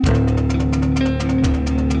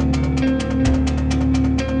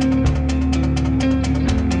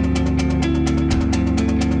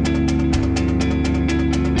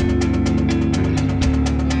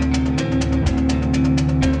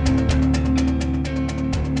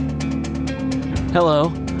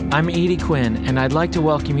Hello, I'm Edie Quinn, and I'd like to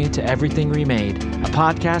welcome you to Everything Remade, a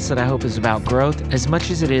podcast that I hope is about growth as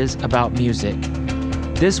much as it is about music.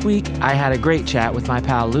 This week, I had a great chat with my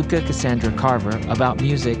pal Luca Cassandra Carver about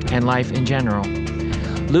music and life in general.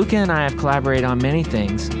 Luca and I have collaborated on many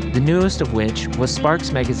things, the newest of which was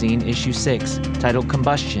Sparks Magazine issue 6, titled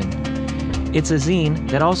Combustion. It's a zine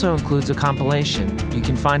that also includes a compilation you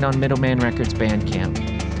can find on Middleman Records Bandcamp.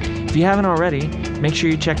 If you haven't already, make sure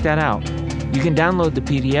you check that out. You can download the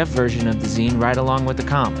PDF version of the zine right along with the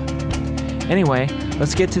comp. Anyway,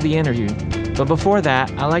 let's get to the interview. But before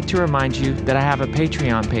that, I'd like to remind you that I have a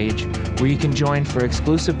Patreon page where you can join for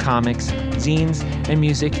exclusive comics, zines, and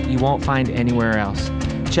music you won't find anywhere else.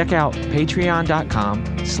 Check out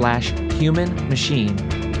patreon.com/humanmachine.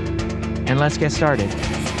 And let's get started.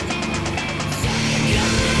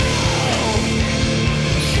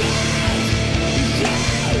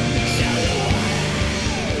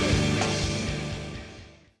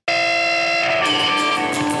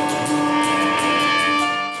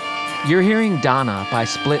 You're hearing Donna by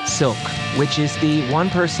Split Silk, which is the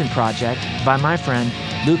one-person project by my friend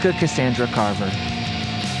Luca Cassandra Carver.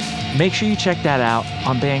 Make sure you check that out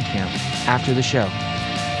on Bandcamp after the show.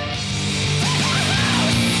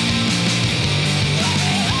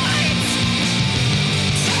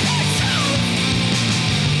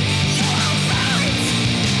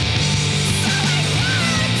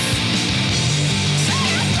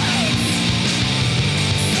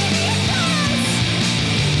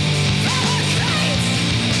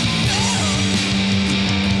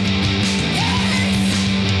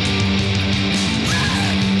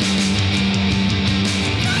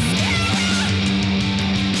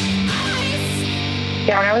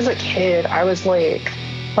 Yeah, when I was a kid, I was like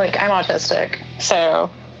I'm autistic, so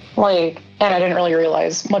and I didn't really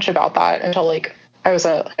realize much about that until I was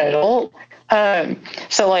an adult.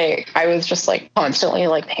 So I was just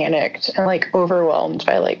constantly panicked and overwhelmed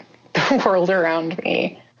by the world around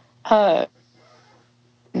me, and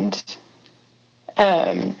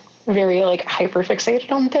very hyper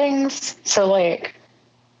fixated on things. So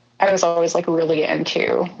I was always really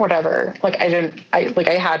into whatever.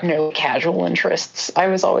 I had no casual interests. I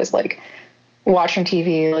was always watching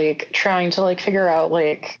TV, trying to figure out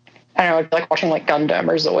I don't know, watching Gundam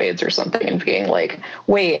or Zoids or something and being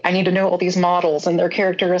wait, I need to know all these models and their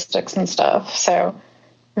characteristics and stuff. So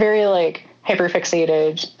very hyper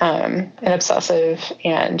fixated and obsessive,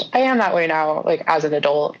 and I am that way now as an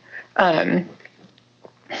adult.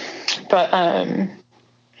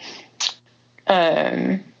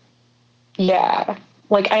 Yeah,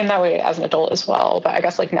 I am that way as an adult as well, but I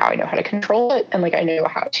guess now I know how to control it, and I know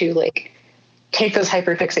how to take those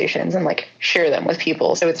hyperfixations and share them with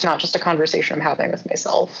people, so it's not just a conversation I'm having with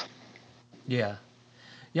myself. Yeah,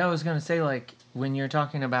 I was gonna say when you're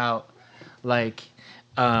talking about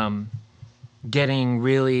getting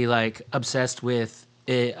really obsessed with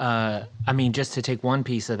it, I mean, just to take one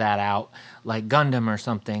piece of that out, Gundam or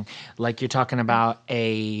something, you're talking about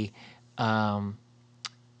a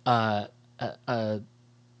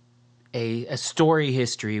story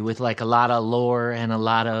history with a lot of lore and a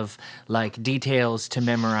lot of details to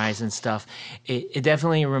memorize and stuff. It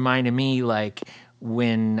definitely reminded me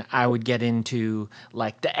when I would get into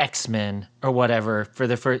the X-Men or whatever for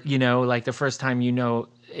the first, the first time,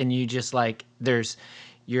 and you just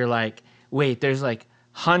you're wait, there's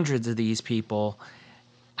hundreds of these people.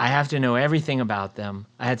 I have to know everything about them.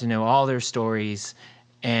 I had to know all their stories.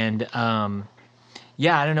 And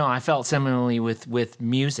yeah, I don't know. I felt similarly with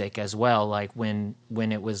music as well. When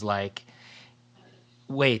it was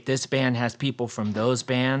wait, this band has people from those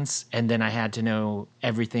bands, and then I had to know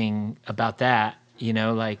everything about that. And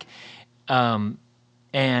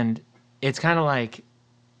it's kind of I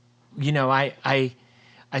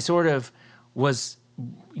sort of was,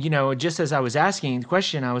 just as I was asking the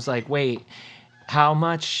question, I was wait, how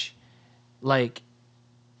much,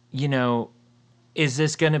 is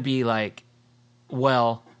this going to be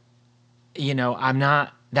well, I'm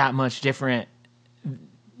not that much different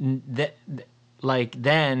then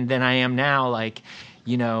than I am now.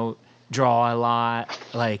 Draw a lot.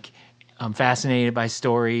 I'm fascinated by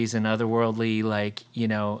stories and otherworldly,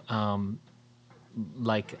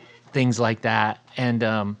 things like that. And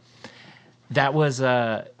that was,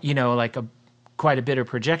 quite a bit of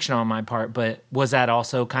projection on my part. But was that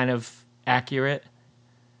also kind of accurate?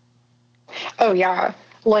 Oh yeah,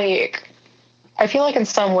 I feel in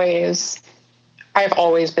some ways I've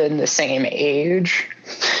always been the same age,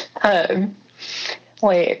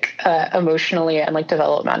 emotionally and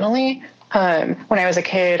developmentally. when I was a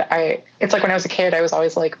kid, it's like when I was a kid, I was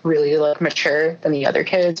always like really like mature than the other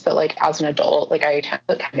kids, but like as an adult, like I tend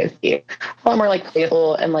to kind of be a lot more like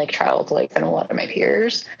playful and like childlike than a lot of my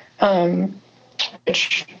peers.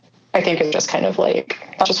 Which I think is just kind of like,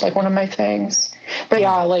 that's just like one of my things. But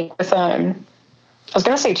yeah, like with, I was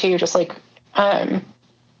going to say too, just like,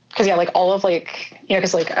 cause yeah, like all of like, you know,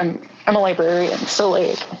 cause like I'm a librarian. So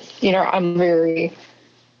like, you know, I'm very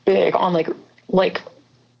big on like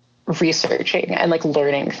researching and like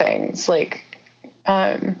learning things. Like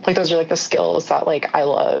those are like the skills that like I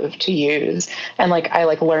love to use. And like, I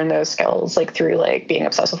like learn those skills like through like being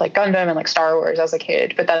obsessed with like Gundam and like Star Wars as a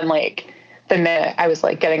kid. But then like the minute I was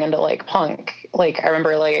like getting into like punk, like I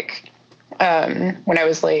remember like, when I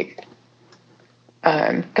was like,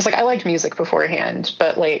 cause like I liked music beforehand,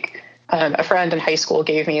 but like, a friend in high school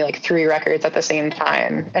gave me like 3 records at the same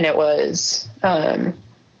time. And it was like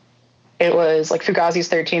Fugazi's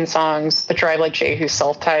 13 Songs, The Drive Like Jay, who's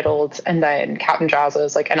self-titled, and then Captain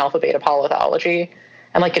Jazz's like An Alpha Beta Polythology.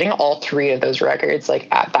 And like getting all 3 of those records,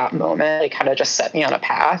 like at that moment, like kind of just set me on a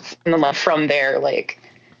path. And then like from there, like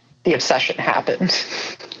the obsession happened.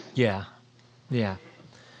 Yeah. Yeah.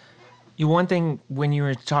 One thing when you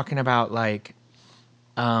were talking about like,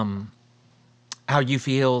 how you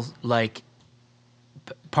feel like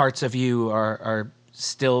parts of you are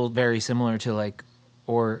still very similar to like,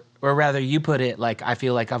 or rather you put it like, I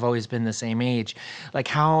feel like I've always been the same age. Like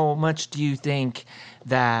how much do you think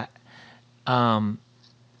that,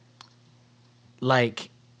 like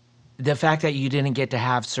the fact that you didn't get to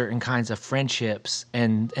have certain kinds of friendships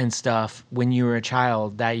and stuff when you were a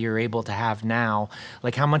child that you're able to have now,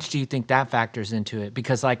 like how much do you think that factors into it?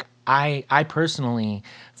 Because like I personally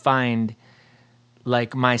find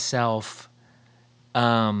like myself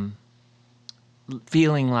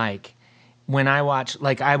feeling like when I watched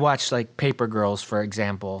like Paper Girls, for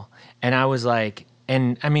example, and I was like,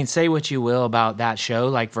 and I mean, say what you will about that show,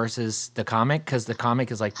 like versus the comic, because the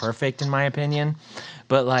comic is like perfect in my opinion.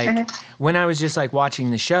 But like when I was just like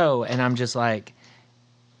watching the show and I'm just like,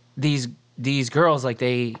 these girls, like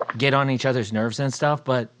they get on each other's nerves and stuff,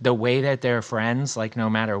 but the way that they're friends, like no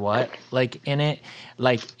matter what, like in it,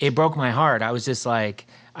 like it broke my heart. I was just like,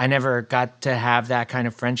 I never got to have that kind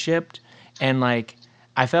of friendship. And like,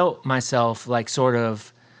 I felt myself like sort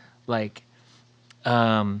of like,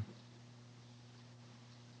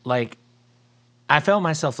 like I felt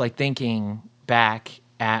myself like thinking back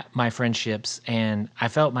at my friendships, and I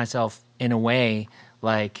felt myself in a way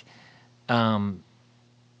like, not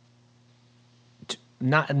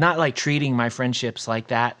like treating my friendships like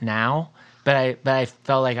that now, but I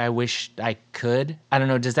felt like I wished I could. I don't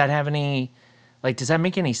know. Does that have any, like, does that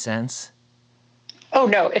make any sense? Oh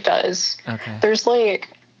no, it does. Okay. There's like,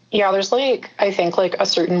 I think like a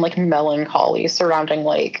certain like melancholy surrounding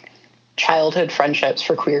like childhood friendships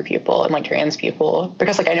for queer people and like trans people,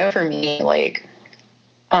 because like I know for me, like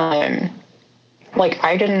I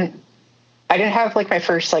didn't have like my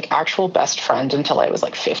first like actual best friend until I was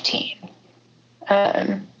like 15.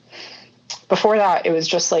 Before that, it was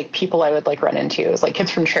just like people I would like run into. It was like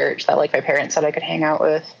kids from church that like my parents said I could hang out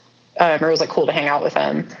with, or it was like cool to hang out with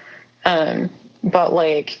them. But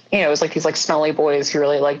like, you know, it was like these like smelly boys who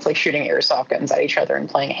really liked like shooting airsoft guns at each other and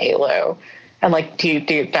playing Halo. And like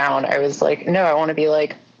deep down, I was like, no, I want to be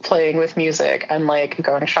like playing with music and like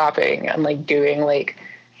going shopping and like doing like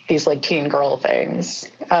these like teen girl things.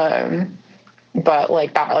 But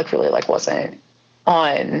like that like really like wasn't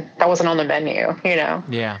on the menu, you know?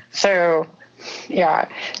 Yeah. So, yeah.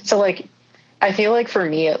 So like, I feel like for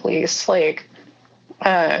me at least, like,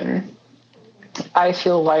 I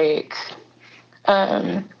feel like,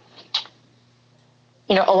 you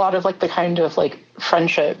know, a lot of like the kind of like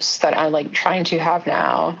friendships that I'm like trying to have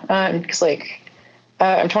now, because like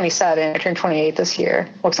I'm 27, I turned 28 this year.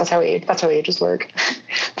 Well, that's how ages work.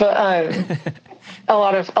 But a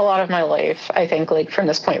lot of my life, I think, like from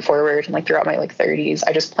this point forward and like throughout my like 30s,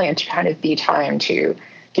 I just plan to kind of be time to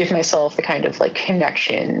give myself the kind of like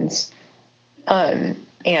connections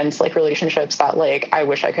and like relationships that like I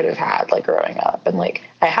wish I could have had like growing up. And like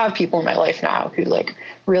I have people in my life now who like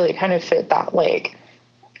really kind of fit that like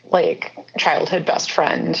childhood best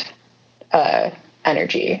friend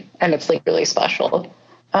energy, and it's like really special.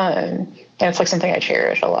 And it's like something I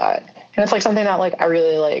cherish a lot, and it's like something that like I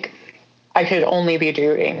really like I could only be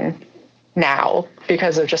doing now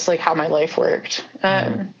because of just like how my life worked.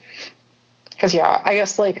 Because yeah, I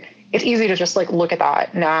guess like it's easy to just like look at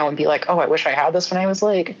that now and be like, oh, I wish I had this when I was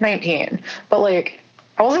like 19, but like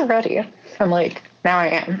I wasn't ready, and like now I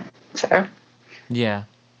am. So yeah.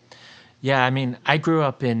 I mean, I grew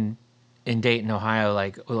up in in Dayton, Ohio,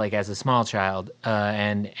 like as a small child,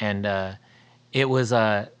 and it was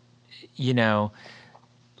you know,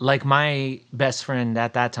 like my best friend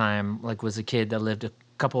at that time, like was a kid that lived a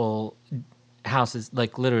couple houses,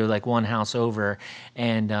 like literally like one house over,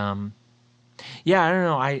 and yeah, I don't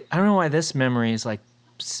know, I don't know why this memory is like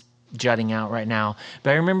jutting out right now,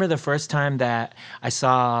 but I remember the first time that I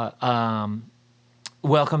saw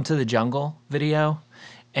Welcome to the Jungle video,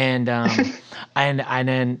 and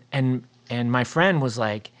and my friend was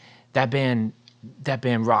like, that band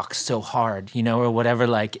rocks so hard, you know, or whatever.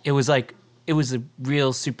 Like it was a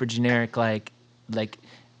real super generic like I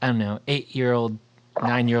don't know, 8-year-old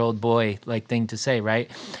 9-year-old boy like thing to say, right?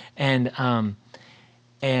 And I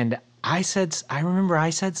remember I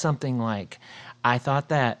said something like, I thought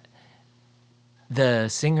that the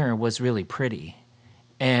singer was really pretty,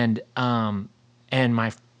 and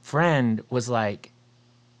my friend was like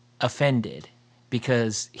offended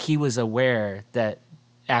because he was aware that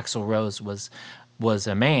Axl Rose was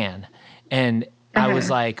a man, and I was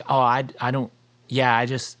like, oh, I don't, yeah,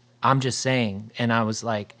 I'm just saying, and I was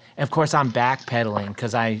like, of course I'm backpedaling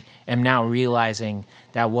because I am now realizing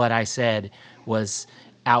that what I said was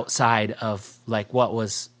outside of like what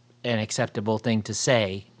was an acceptable thing to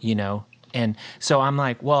say, you know. And so I'm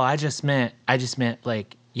like, well, I just meant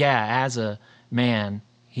like, yeah, as a man,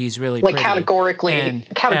 he's really like pretty. categorically And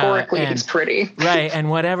he's pretty. right, and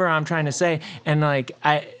whatever I'm trying to say, and like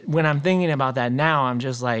when I'm thinking about that now, I'm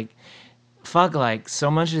just like, fuck, like so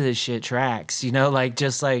much of this shit tracks, you know, like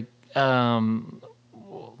just like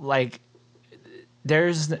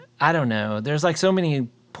there's, I don't know, there's like so many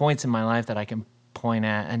points in my life that I can point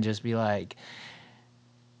at and just be like,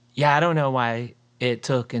 yeah, I don't know why it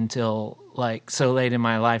took until like so late in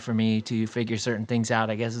my life for me to figure certain things out.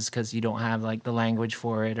 I guess it's because you don't have like the language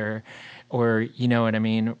for it, or you know what I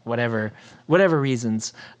mean, whatever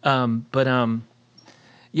reasons. But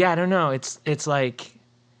yeah, I don't know. It's like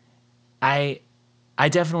I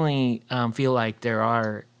definitely feel like there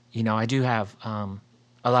are, you know, I do have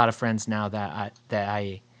a lot of friends now that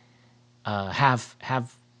I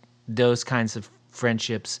have those kinds of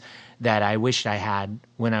friendships that I wished I had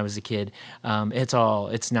when I was a kid.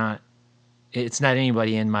 It's not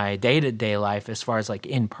anybody in my day-to-day life as far as like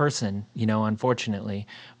in person, you know, unfortunately.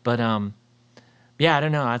 But yeah, I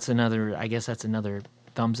don't know. I guess that's another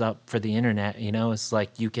thumbs up for the internet, you know. It's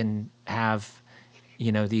like you can have,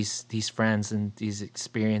 you know, these friends and these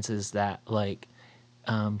experiences that like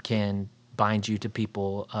can bind you to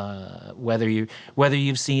people, whether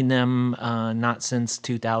you've seen them not since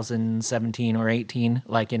 2017 or 18,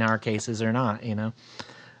 like in our cases, or not, you know.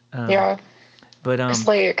 Yeah, but it's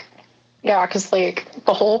like, yeah, because like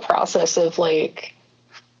the whole process of like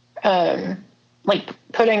putting,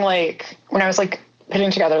 like when I was like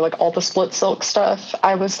putting together like all the Split Silk stuff,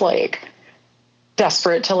 I was like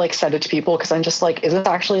desperate to like send it to people because I'm just like, is this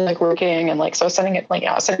actually like working? And like, so I was sending it, like, you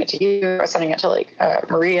know, I was sending it to you, I was sending it to like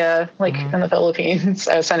Maria, like in the Philippines,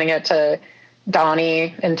 I was sending it to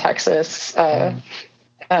Donnie in Texas, like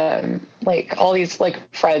all these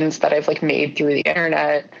like friends that I've like made through the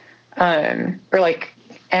internet, or like,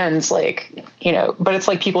 and like, you know, but it's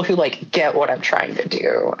like people who like get what I'm trying to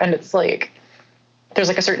do. And it's like, there's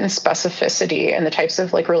like a certain specificity in the types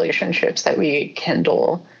of like relationships that we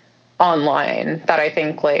kindle online that I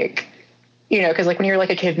think, like, you know, because like when you're like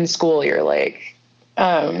a kid in school, you're like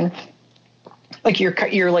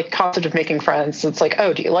you're like concept of making friends. It's like,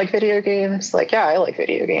 oh, do you like video games? Like, yeah, I like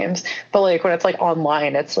video games. But like when it's like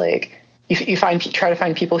online, it's like you try to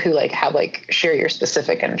find people who like have like share your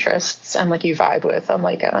specific interests and like you vibe with on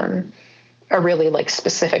like a really like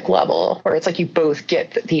specific level where it's like you both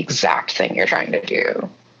get the exact thing you're trying to do.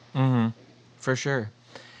 Mm-hmm. For sure.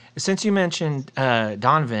 Since you mentioned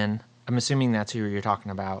Donovan, I'm assuming that's who you're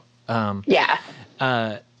talking about. Yeah.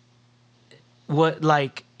 What,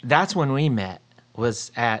 like, that's when we met,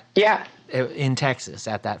 was in Texas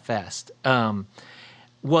at that fest.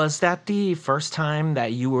 Was that the first time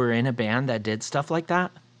that you were in a band that did stuff like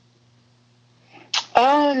that?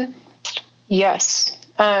 Yes.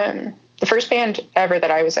 The first band ever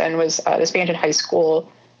that I was in was this band in high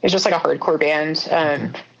school. It was just like a hardcore band.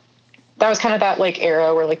 Okay. That was kind of that like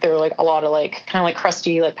era where like there were like a lot of like kind of like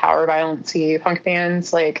crusty like power violence-y punk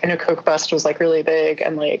bands. Like I know Coke Bust was like really big,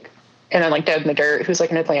 and then like Dead in the Dirt, who's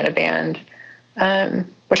like an Atlanta band,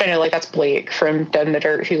 which I know like that's Blake from Dead in the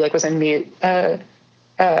Dirt, who like was in Me and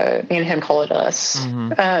Him, Call It Us.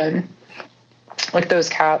 Mm-hmm. Like those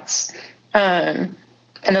cats. And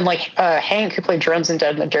then like Hank, who played drums in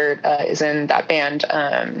Dead in the Dirt, is in that band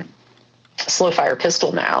Slow Fire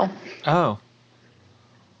Pistol now. Oh.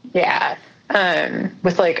 Yeah.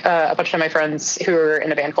 with like a bunch of my friends who were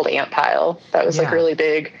in a band called Ant Pile that was like really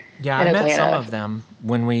big. Yeah, in I Atlanta. met some of them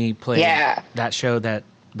when we played that show that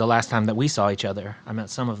the last time that we saw each other. I met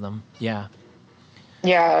some of them. Yeah.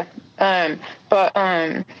 Yeah. But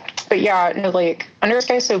yeah, no, like Under a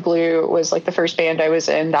Sky So Blue was like the first band I was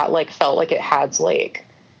in that like felt like it had like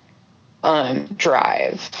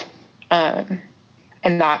drive. And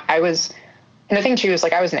that and the thing too is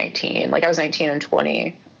like I was 19 and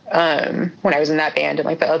 20 when I was in that band, and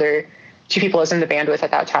like the other two people I was in the band with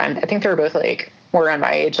at that time, I think they were both like more around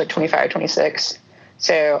my age, like 25, 26.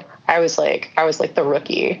 So I was like the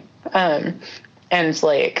rookie. And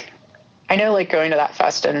like, I know like going to that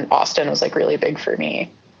fest in Austin was like really big for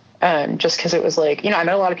me. Just cause it was like, I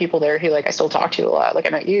met a lot of people there who like, I still talk to a lot. Like I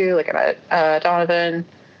met you, like I met, Donovan.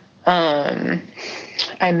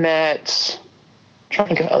 I met, I'm trying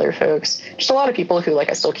to think of other folks, just a lot of people who like,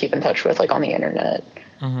 I still keep in touch with like on the internet.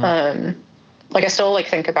 Mm-hmm. Like I still like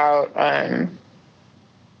think about,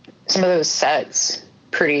 some of those sets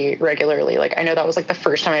pretty regularly. Like I know that was like the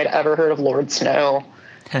first time I'd ever heard of Lord Snow.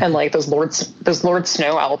 And like those Lord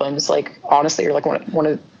Snow albums, like honestly, are like one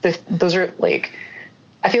of those are like,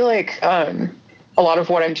 I feel like a lot of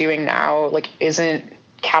what I'm doing now like isn't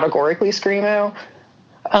categorically screamo,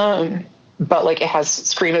 but like it has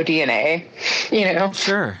screamo DNA,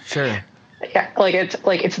 Sure. Yeah, like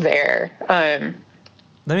it's there. Let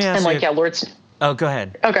me ask you. Oh, go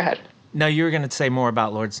ahead. Oh, go ahead. No, you were gonna say more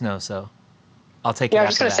about Lord Snow, so I'll take it. Yeah, I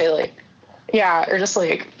was just gonna say like, yeah, or just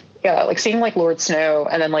like. Yeah, like seeing like Lord Snow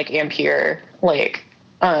and then like Ampere, like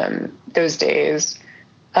those days,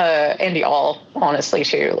 and y'all, honestly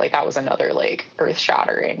too, like that was another like earth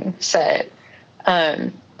shattering set.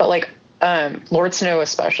 But like Lord Snow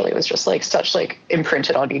especially was just like such like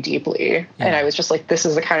imprinted on me deeply. Yeah. And I was just like, this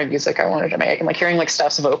is the kind of music I wanted to make. And like hearing like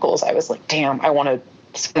Steph's vocals, I was like, damn, I want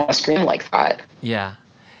to scream like that. Yeah.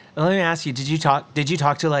 Well, let me ask you, did you talk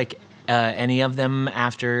to like any of them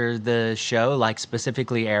after the show, like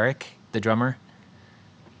specifically Eric, the drummer?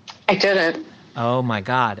 I didn't. Oh my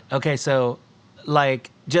God. Okay, so like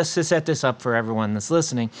just to set this up for everyone that's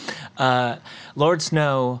listening, Lord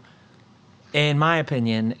Snow, in my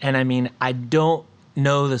opinion, and I mean I don't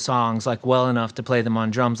know the songs like well enough to play them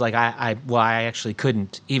on drums. Like I actually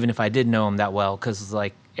couldn't, even if I did know them that well, because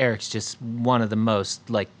like Eric's just one of the most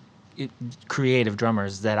like creative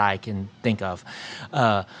drummers that I can think of.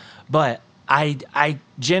 But I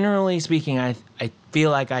generally speaking, I feel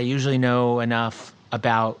like I usually know enough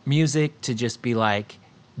about music to just be like,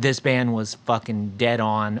 this band was fucking dead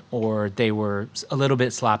on, or they were a little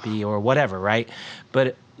bit sloppy or whatever, right?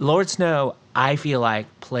 But Lord Snow, I feel like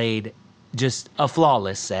played just a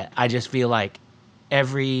flawless set. I just feel like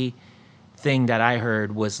everything that I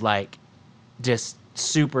heard was like just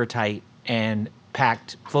super tight and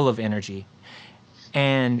packed full of energy.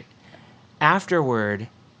 And afterward,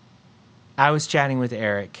 I was chatting with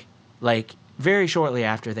Eric, like very shortly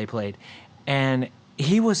after they played, and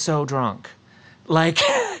he was so drunk. Like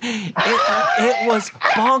it was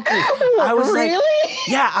bonkers. I was really? Like,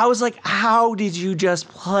 yeah, I was like, how did you just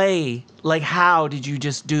play? Like, how did you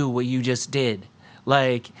just do what you just did?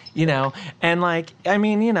 Like, and like, I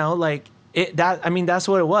mean, like, that's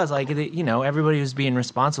what it was. Like, everybody was being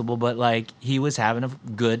responsible, but like he was having a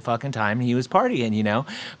good fucking time. He was partying,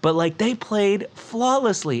 but like they played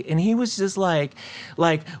flawlessly, and he was just like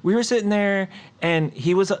we were sitting there, and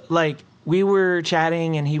he was like, we were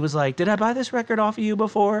chatting, and he was like, "Did I buy this record off of you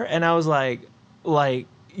before?" And I was like,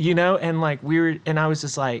 and like and I was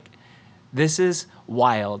just like, this is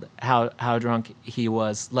wild how drunk he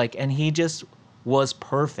was. Like, and he just was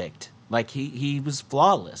perfect. Like he was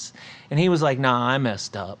flawless, and he was like, "Nah, I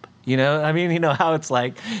messed up." I mean, how it's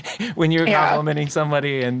like when you're complimenting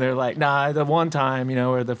somebody and they're like, "Nah, the one time,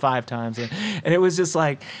 or the 5 times," and it was just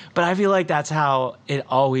like. But I feel like that's how it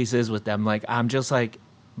always is with them. Like I'm just like,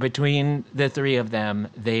 between the three of them,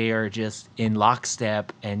 they are just in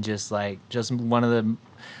lockstep, and just one of the,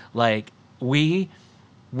 like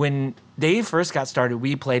when they first got started,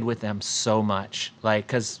 we played with them so much, like,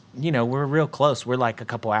 because, we're real close. We're like a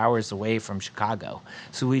couple hours away from Chicago.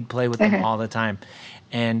 So we'd play with them all the time.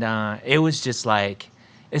 And it was just like,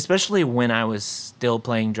 especially when I was still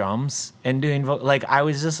playing drums and doing, like, I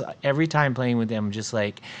was just, every time playing with them, just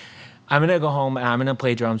like, I'm going to go home and I'm going to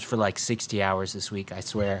play drums for like 60 hours this week, I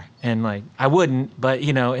swear. And like, I wouldn't, but,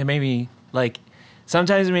 it made me, like,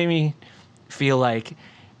 sometimes it made me feel like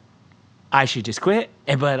I should just quit,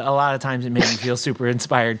 but a lot of times it made me feel super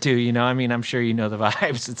inspired too, I mean, I'm sure the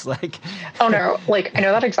vibes. It's like... Oh, no, like, I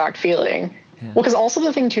know that exact feeling. Yeah. Well, because also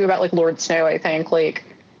the thing too about, like, Lord Snow, I think, like,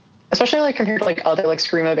 especially, like, compared to, like, other, like,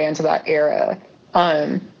 screamo bands of that era,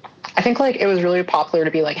 I I think like it was really popular to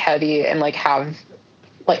be like heavy and like have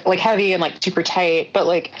like heavy and like super tight. But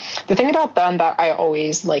like the thing about them that I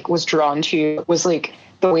always like was drawn to was like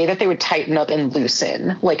the way that they would tighten up and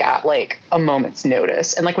loosen like at like a moment's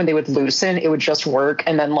notice. And like when they would loosen, it would just work.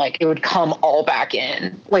 And then like it would come all back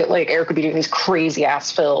in. Like Eric would be doing these crazy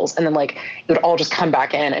ass fills and then like it would all just come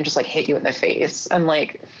back in and just like hit you in the face. And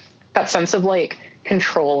like that sense of like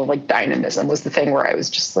control and like dynamism was the thing where I was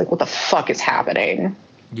just like, what the fuck is happening?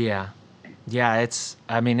 Yeah. Yeah, it's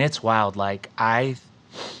wild. Like I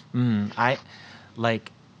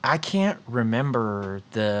can't remember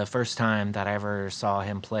the first time that I ever saw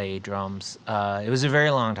him play drums. It was a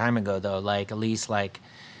very long time ago though, like at least like,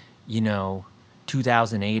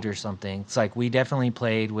 2008 or something. It's like we definitely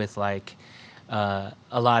played with like a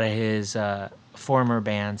lot of his former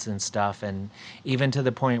bands and stuff, and even to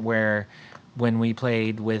the point where when we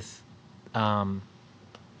played with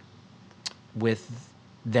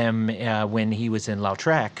them when he was in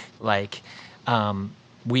Lautrec, like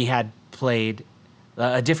we had played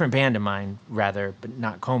a different band of mine, rather, but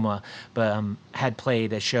not Coma, but had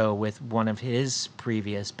played a show with one of his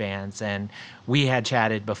previous bands, and we had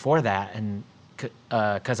chatted before that, and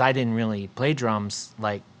because I didn't really play drums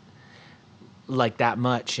like that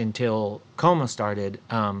much until Coma started.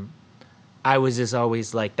 I was just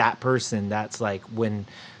always like that person that's like when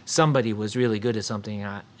somebody was really good at something,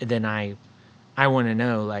 then I want to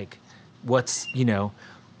know like what's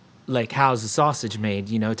like how's the sausage made,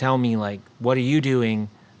 tell me like what are you doing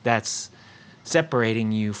that's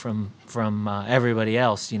separating you from everybody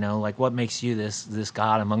else, like what makes you this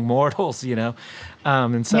god among mortals,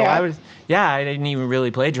 and so I didn't even really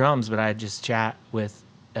play drums, but I'd just chat with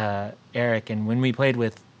Eric. And when we played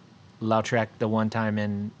with Lautrec the one time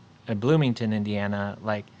in Bloomington, Indiana,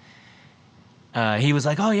 like he was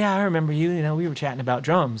like, oh yeah, I remember you, we were chatting about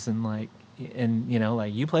drums, and like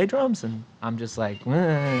you play drums, and I'm just like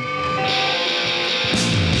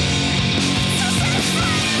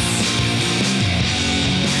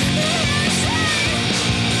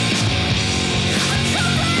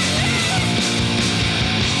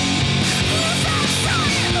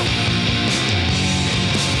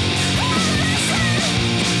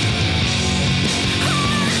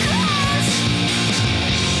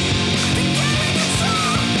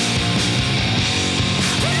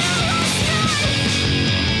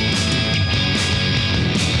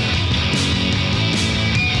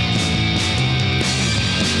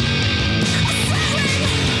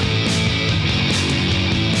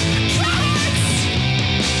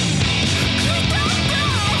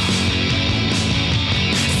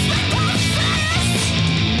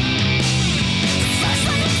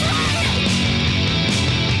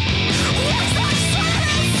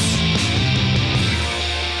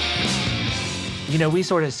we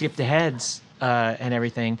sort of skipped ahead and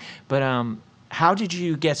everything, but how did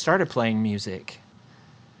you get started playing music?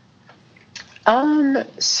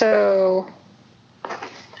 So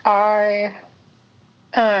I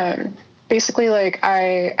basically like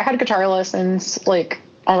I had guitar lessons like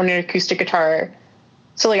on an acoustic guitar.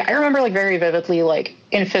 So like I remember like very vividly like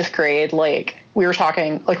in 5th grade, like we were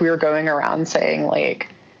talking, like we were going around saying like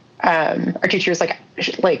our teacher was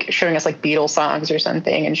like showing us like Beatles songs or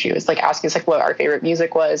something, and she was like asking us like what our favorite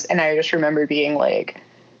music was, and I just remember being like,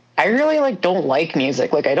 I really like don't like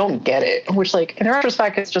music, like I don't get it, which like in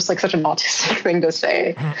retrospect is just like such an autistic thing to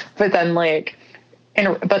say. But then like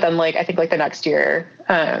I think like the next year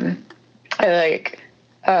I like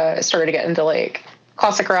started to get into like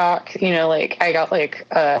classic rock, like I got like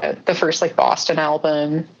the first like Boston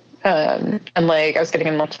album, and like I was getting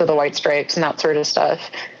into the White Stripes and that sort of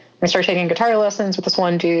stuff. I started taking guitar lessons with this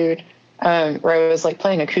one dude where I was like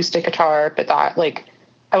playing acoustic guitar, but that like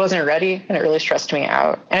I wasn't ready and it really stressed me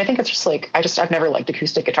out. And I think it's just like I've never liked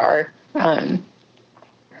acoustic guitar.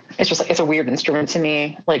 It's just like it's a weird instrument to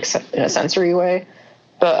me, like in a sensory way.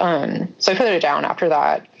 But so I put it down after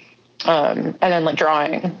that. And then like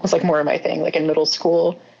drawing was like more of my thing, like in middle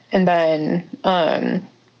school. And then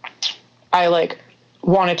I like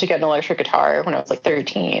wanted to get an electric guitar when I was like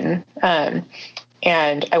 13.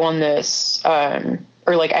 And I won this,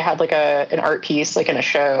 or like I had like an art piece, like in a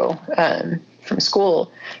show from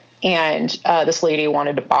school. And this lady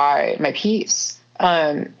wanted to buy my piece.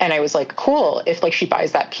 And I was like, cool, if like she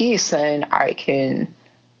buys that piece, then I can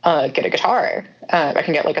get a guitar. I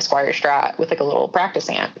can get like a Squier Strat with like a little practice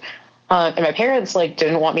amp. And my parents like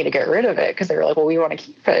didn't want me to get rid of it because they were like, well, we want to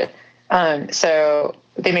keep it. So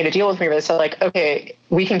they made a deal with me where they said like, okay,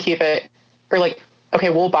 we can keep it, or like,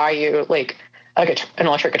 okay, we'll buy you like an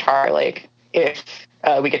electric guitar, like if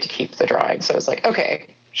we get to keep the drawing. So it's like, okay,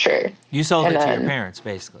 sure. You sold it to your parents,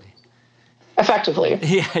 basically. Effectively.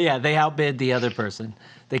 Yeah, they outbid the other person.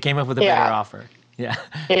 They came up with a Yeah. better offer. Yeah.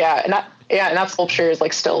 Yeah, and that sculpture is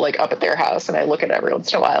like still like up at their house, and I look at it every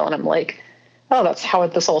once in a while, and I'm like, oh, that's how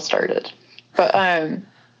this all started. But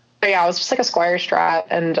yeah, I was just like a Squire Strat,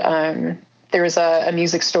 and there was a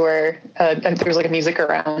music store, and there was like a Music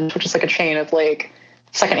Around, which is like a chain of like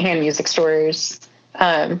secondhand music stores.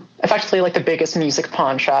 Effectively like the biggest music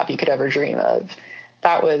pawn shop you could ever dream of.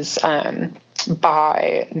 That was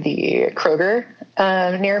by the Kroger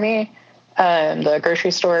near me, the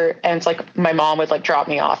grocery store, and it's like my mom would like drop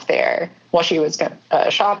me off there while she was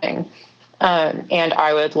shopping, and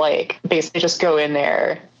I would like basically just go in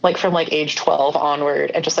there like from like age 12 onward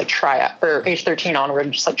and just like try out, or age 13 onward,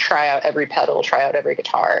 and just like try out every pedal, try out every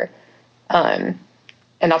guitar.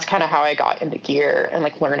 And that's kind of how I got into gear and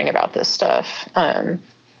like learning about this stuff. And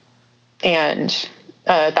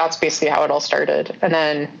that's basically how it all started. And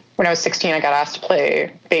then when I was 16, I got asked to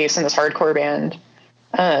play bass in this hardcore band.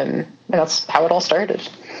 And that's how it all started.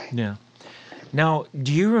 Yeah. Now,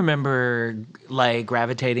 do you remember like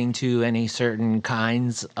gravitating to any certain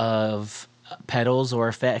kinds of pedals or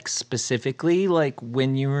effects specifically, like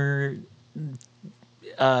when you were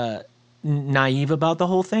naive about the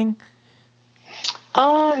whole thing?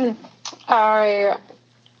 I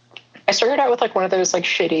started out with like one of those like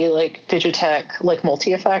shitty like Digitech like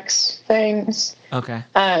multi-effects things. Okay.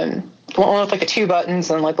 One with like the 2 buttons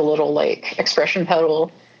and like the little like expression pedal.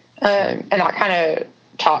 And that kind of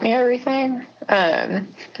taught me everything. And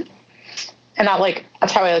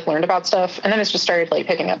that's how I like learned about stuff. And then it's just started like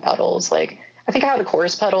picking up pedals. Like I think I had the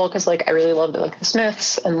chorus pedal because like I really loved like the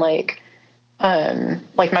Smiths and like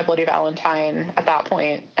My Bloody Valentine at that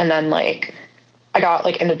point. And then like I got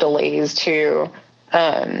like into delays too.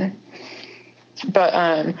 Because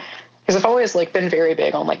I've always like been very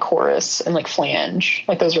big on like chorus and like flange.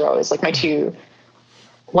 Like those are always like my two,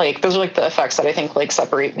 like those are like the effects that I think like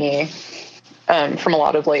separate me from a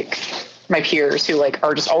lot of like my peers who like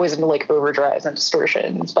are just always into like overdrives and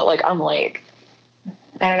distortions. But like I'm like,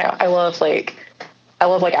 I don't know, I love like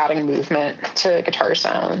adding movement to guitar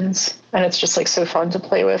sounds, and it's just like so fun to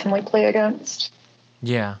play with and like play against.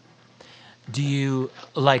 Yeah. Do you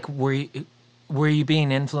like were you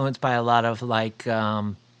being influenced by a lot of like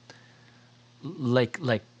you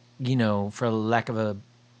know, for lack of a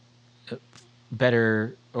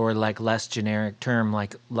better or like less generic term,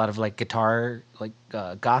 like a lot of like guitar, like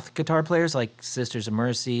goth guitar players, like Sisters of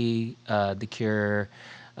Mercy, The Cure,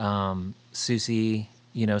 Susie,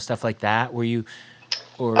 you know, stuff like that? Were you?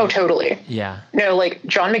 Or, oh, totally. Yeah. No, like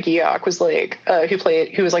John McGeoch was like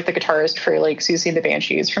who was like the guitarist for like Susie and the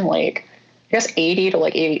Banshees from like I guess 80 to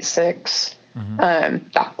like 86.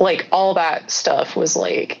 That, like all that stuff was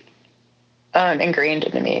like ingrained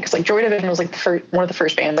into me because like Joy Division was like one of the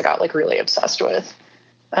first bands I got like really obsessed with.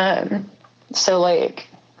 So like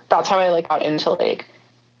that's how I like got into like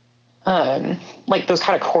those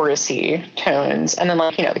kind of chorusy tones, and then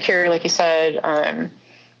like, you know, The Cure, like you said,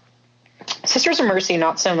 Sisters of Mercy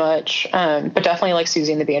not so much, but definitely like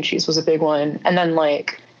Susie and the Banshees was a big one, and then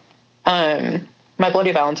like My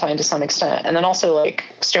Bloody Valentine to some extent, and then also like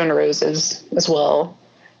Stone Roses as well,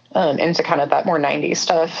 into kind of that more 90s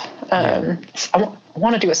stuff. I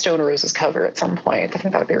want to do a Stone Roses cover at some point. I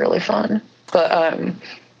think that would be really fun. But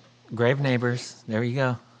Grave Neighbors, there you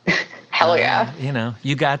go. Hell yeah. You know,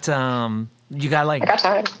 you got like I got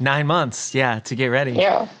time. 9 months, yeah, to get ready.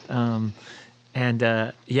 Yeah.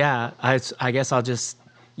 I guess I'll just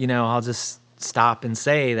stop and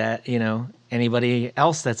say that, you know, anybody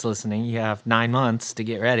else that's listening, you have 9 months to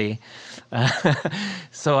get ready.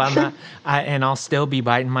 So I'll still be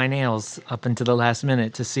biting my nails up until the last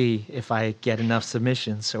minute to see if I get enough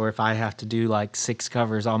submissions or if I have to do like 6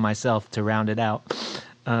 covers all myself to round it out.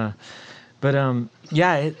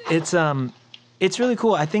 It's really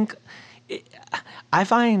cool. I think I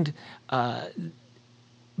find I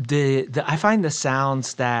find the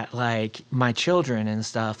sounds that like my children and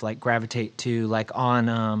stuff like gravitate to, like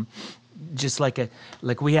on just like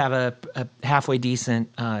we have a halfway decent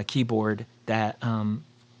keyboard that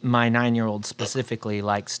my 9-year-old specifically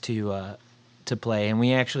likes to play,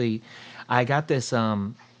 and I got this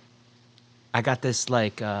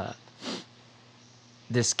like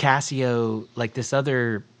this Casio, like this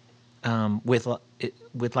other with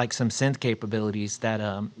like some synth capabilities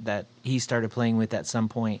that he started playing with at some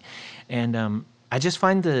point, and I just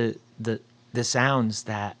find the sounds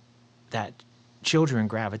that children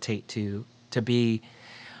gravitate to be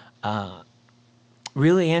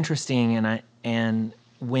really interesting, and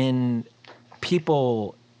when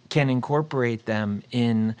people can incorporate them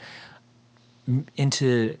into,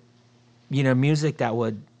 you know, music that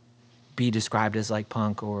would be described as like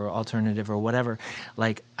punk or alternative or whatever.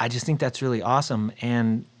 Like, I just think that's really awesome.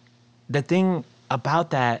 And the thing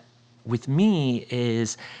about that with me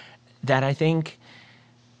is that I think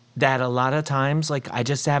that a lot of times, like, I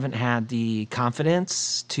just haven't had the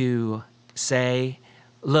confidence to say,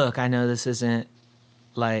 look, I know this isn't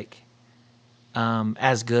like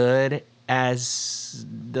as good as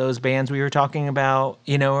those bands we were talking about,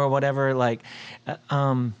 you know, or whatever. Like,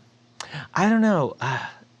 I don't know.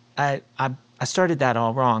 I started that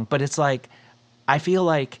all wrong, but it's like, I feel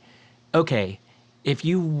like, okay, if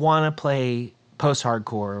you want to play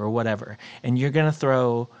post-hardcore or whatever, and you're going to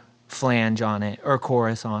throw flange on it or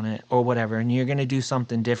chorus on it or whatever, and you're going to do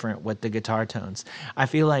something different with the guitar tones, I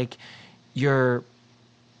feel like you're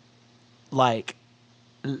like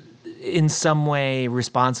in some way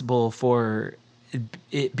responsible for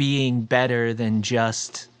it being better than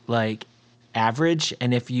just like average.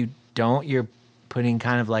 And if you don't, you're putting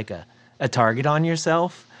kind of like a target on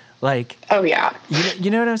yourself. Like, oh yeah,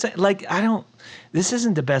 you know what I'm saying? Like, this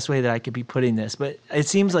isn't the best way that I could be putting this, but it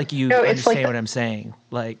seems like you understand like what I'm saying.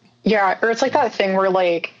 Like, yeah, or it's like that thing where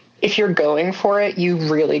like, if you're going for it, you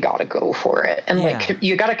really got to go for it. And like,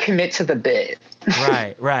 you got to commit to the bit.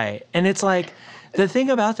 Right. And it's like, the thing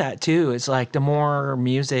about that too is like, the more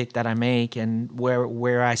music that I make and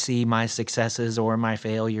where I see my successes or my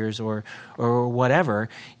failures or whatever,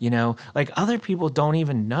 you know, like, other people don't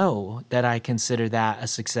even know that I consider that a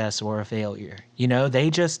success or a failure. You know, they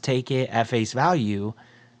just take it at face value,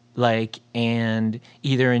 like, and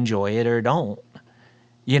either enjoy it or don't,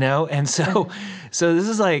 you know? And so this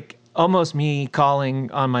is like almost me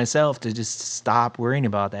calling on myself to just stop worrying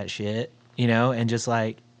about that shit, you know, and just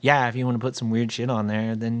like, yeah, if you want to put some weird shit on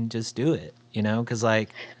there, then just do it, you know? Because, like,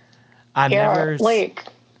 I've never... like...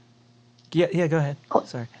 Yeah, go ahead.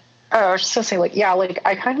 Sorry. Oh, I was just going to say, like, yeah, like,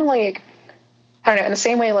 I kind of, like... I don't know, in the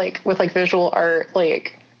same way, like, with, like, visual art,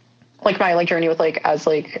 like my, like, journey with, like, as,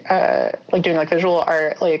 like doing, like, visual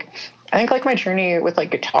art, like, I think, like, my journey with, like,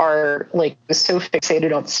 guitar, like, was so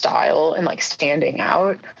fixated on style and, like, standing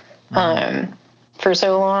out for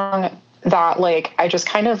so long that, like, I just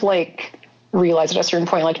kind of, like... realized at a certain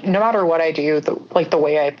point, like, no matter what I do, the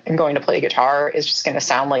way I am going to play guitar is just going to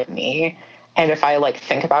sound like me. And if I like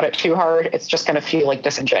think about it too hard, it's just going to feel like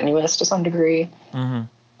disingenuous to some degree. Mm-hmm.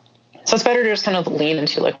 So it's better to just kind of lean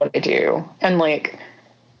into like what I do. And like,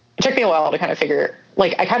 it took me a while to kind of figure,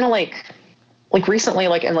 like, I kind of like recently,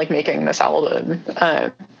 like in like making this album,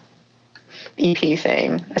 EP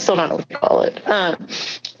thing, I still don't know what to call it.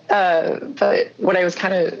 But what I was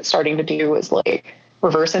kind of starting to do was like,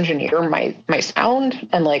 reverse engineer my sound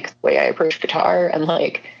and like the way I approach guitar. And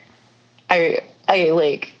like, I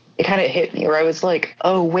like, it kind of hit me where I was like,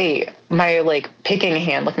 oh wait, my like picking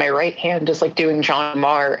hand, like my right hand is like doing John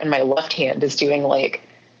Marr and my left hand is doing like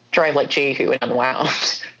Drive Like Jehu and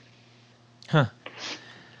Unwound. Huh.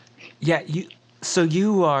 Yeah.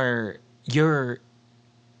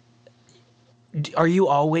 Are you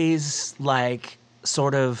always like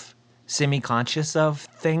sort of semi-conscious of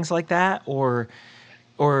things like that? Or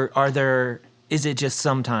is it just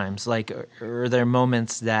sometimes, like, are there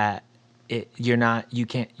moments that you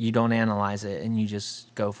don't analyze it and you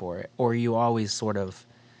just go for it? Or are you always sort of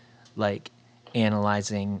like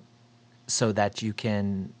analyzing so that you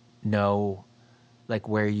can know like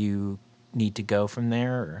where you need to go from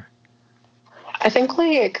there? Or? I think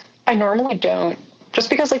like I normally don't,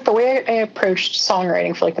 just because like the way I approached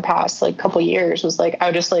songwriting for like the past like couple years was like,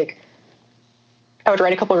 I would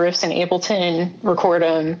write a couple of riffs in Ableton, record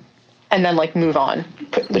them, and then like move on,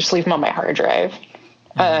 just leave them on my hard drive.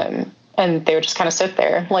 Mm-hmm. And they would just kind of sit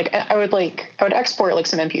there. Like I would export like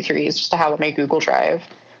some MP3s just to have on my Google Drive,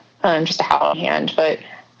 just to have on hand. But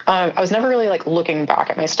I was never really like looking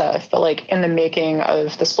back at my stuff, but like in the making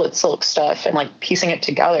of the Split Silk stuff and like piecing it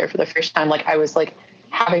together for the first time, like I was like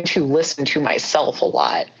having to listen to myself a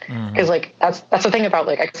lot. Because like that's the thing about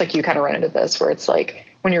like, I guess like you kind of run into this where it's like,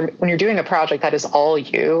 when you're doing a project that is all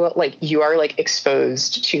you, like you are like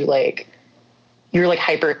exposed to like, you're like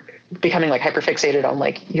becoming like hyper fixated on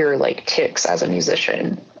like your like tics as a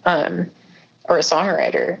musician, or a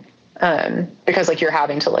songwriter. Because like you're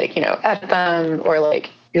having to like, you know, edit them, or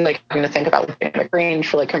like you're like having to think about like dynamic range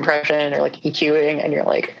for like compression or like EQing, and you're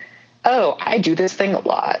like, oh, I do this thing a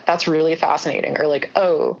lot. That's really fascinating. Or like,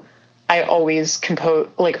 oh, I always compose,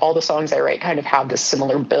 like all the songs I write kind of have this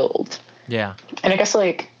similar build. Yeah. And I guess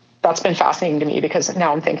like that's been fascinating to me, because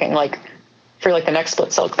now I'm thinking like for like the next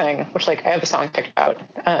Split Silk thing, which like I have a song picked out,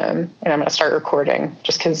 and I'm going to start recording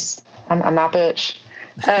just because I'm that bitch.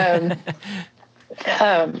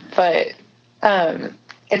 But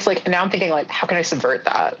it's like, now I'm thinking like, how can I subvert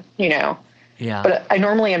that? You know? Yeah. But I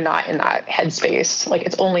normally am not in that headspace. Like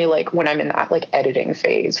it's only like when I'm in that like editing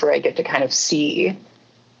phase where I get to kind of see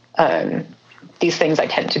these things I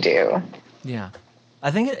tend to do. Yeah. I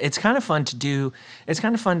think it's kind of fun to do. It's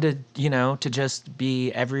kind of fun to, to just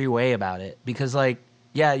be every way about it because like,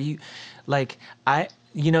 yeah, the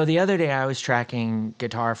other day I was tracking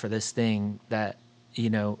guitar for this thing that,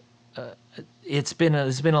 it's been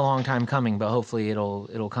a long time coming, but hopefully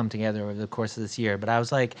it'll come together over the course of this year. But I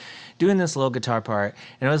was like doing this little guitar part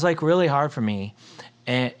and it was like really hard for me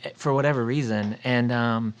and for whatever reason.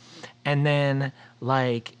 And then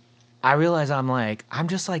like, I realize I'm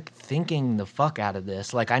just like thinking the fuck out of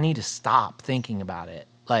this. Like I need to stop thinking about it.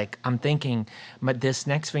 Like I'm thinking, but this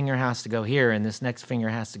next finger has to go here and this next finger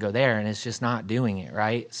has to go there, and it's just not doing it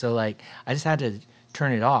right. So like I just had to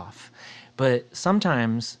turn it off. But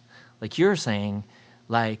sometimes, like you're saying,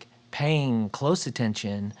 like paying close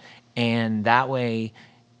attention, and that way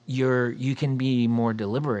you can be more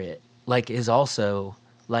deliberate. Like is also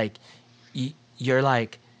like you're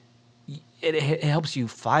like. It helps you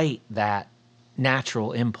fight that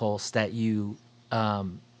natural impulse that you're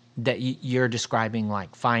describing,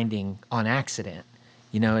 like finding on accident.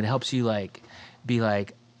 It helps you like be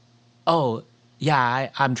like, oh yeah,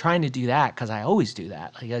 I'm trying to do that because I always do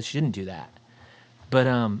that. Like I shouldn't do that. But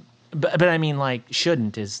I mean, like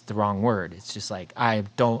shouldn't is the wrong word. It's just like I'm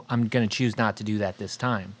gonna choose not to do that this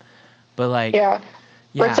time. But like yeah.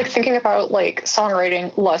 Yeah. Or it's like thinking about like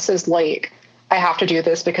songwriting less is like I have to do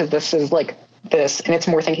this because this is like this, and it's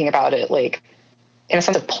more thinking about it like in a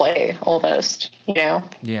sense of play almost, Yeah.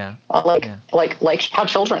 like how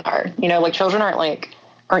children are, like children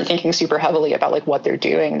aren't thinking super heavily about like what they're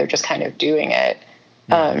doing. They're just kind of doing it.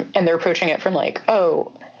 Yeah. And they're approaching it from like,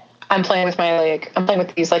 oh, I'm playing with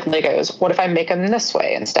these like Legos. What if I make them this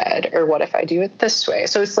way instead? Or what if I do it this way?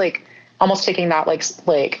 So it's like almost taking that like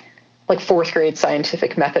fourth grade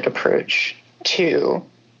scientific method approach to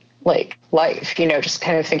like life, just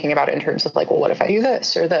kind of thinking about it in terms of like, well, what if I do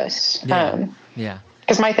this or this? Yeah.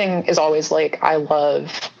 Because my thing is always like, I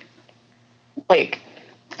love like,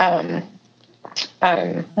 when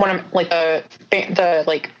I'm like the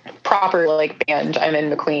like proper like band I'm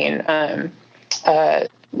in, McQueen,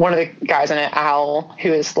 one of the guys in it, Al,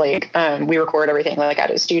 who is like, we record everything like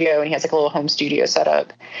at his studio, and he has like a little home studio set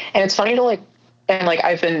up, and it's funny to like, and like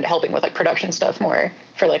I've been helping with like production stuff more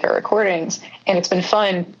for like our recordings, and it's been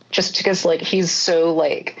fun just because like he's so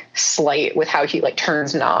like slight with how he like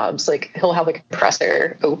turns knobs. Like he'll have like a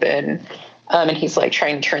compressor open, and he's like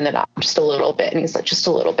trying to turn the knob just a little bit, and he's like just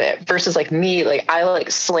a little bit, versus like me, like I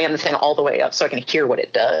like slam the thing all the way up so I can hear what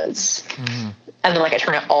it does. Mm-hmm. And then like I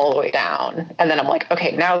turn it all the way down, and then I'm like,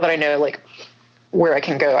 okay, now that I know like where I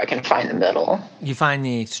can go, I can find the middle. You find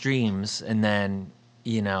the extremes, and then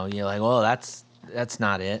you're like, well, that's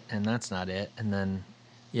not it, and that's not it, and then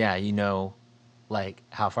like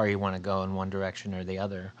how far you want to go in one direction or the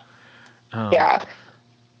other. Yeah,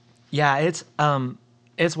 it's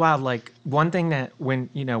wild. Like one thing that when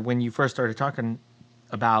you first started talking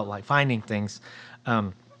about like finding things,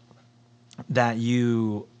 that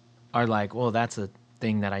you are like, well, that's a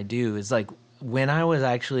thing that I do, is like when I was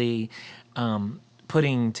actually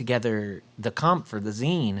putting together the comp for the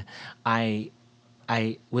zine, I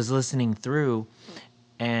was listening through,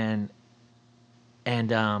 and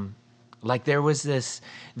like there's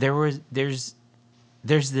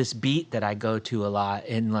this beat that I go to a lot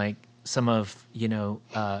in like some of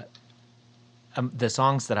the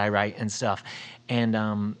songs that I write and stuff,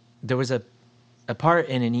 and there was a part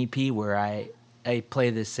in an EP where I play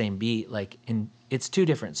this same beat, like it's two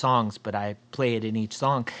different songs, but I play it in each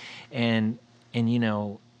song, and when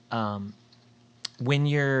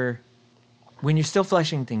you're still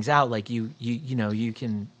fleshing things out, like you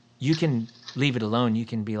can leave it alone. You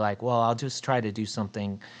can be like, well, I'll just try to do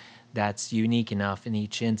something that's unique enough in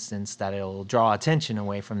each instance that it'll draw attention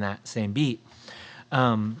away from that same beat.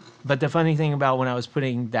 But the funny thing about when I was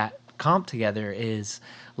putting that comp together is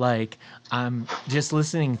like I'm just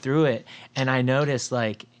listening through it, and I noticed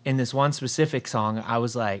like in this one specific song, I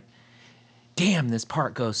was like, damn, this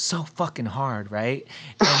part goes so fucking hard, right?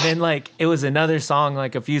 And then like it was another song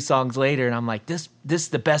like a few songs later, and I'm like, this is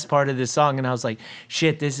the best part of this song, and I was like,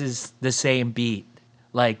 shit, this is the same beat.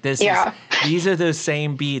 Like these are those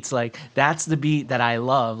same beats. Like that's the beat that I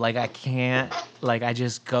love. Like I can't, like I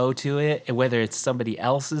just go to it. Whether it's somebody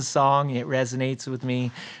else's song, it resonates with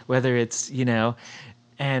me. Whether it's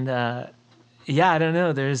and I don't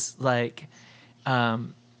know. There's like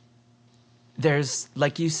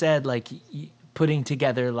you said, like putting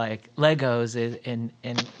together like Legos, and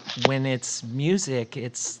when it's music,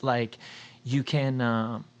 it's like you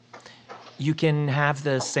can you can have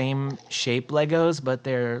the same shape Legos, but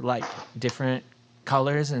they're like different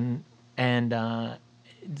colors, and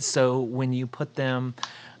so when you put them,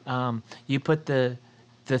 you put the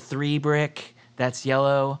 3 brick that's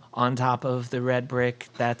yellow on top of the red brick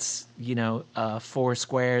that's 4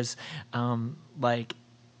 squares, like,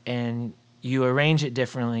 and you arrange it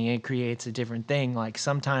differently. It creates a different thing. Like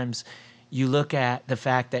sometimes you look at the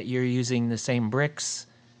fact that you're using the same bricks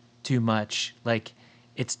too much, like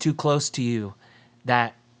it's too close to you,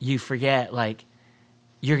 that you forget like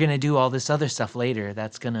you're gonna do all this other stuff later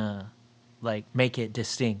that's gonna like make it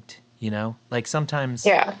distinct, like sometimes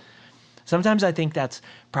Yeah. I think that's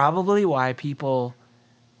probably why people,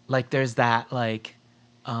 like, there's that like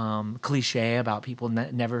cliche about people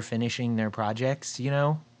never finishing their projects,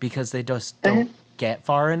 because they just don't get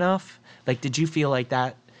far enough. Like, did you feel like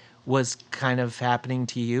that was kind of happening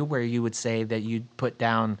to you, where you would say that you'd put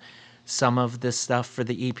down some of the stuff for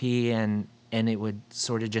the EP and it would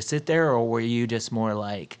sort of just sit there, or were you just more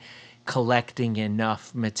like collecting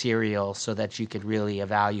enough material so that you could really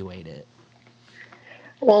evaluate it?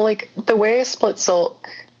 Well, like the way Split Silk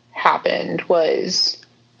happened was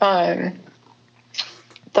the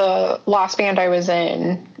last band I was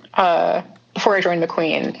in before I joined the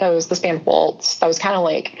Queen, it was this band Waltz. That was kind of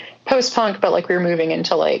like post-punk, but like we were moving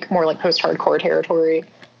into like more like post-hardcore territory.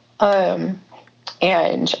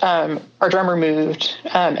 And our drummer moved,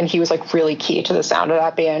 and he was like really key to the sound of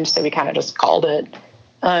that band, so we kind of just called it.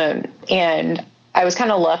 And I was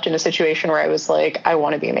kind of left in a situation where I was like, I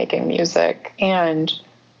want to be making music, and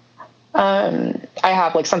I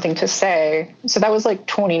have like something to say. So that was like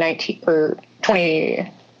 2019 or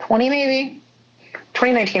 2020, maybe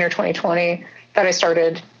 2019 or 2020, that I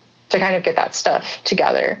started to kind of get that stuff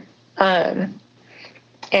together, and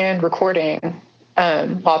recording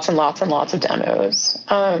lots and lots and lots of demos.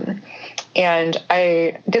 And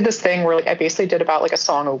I did this thing where like I basically did about like a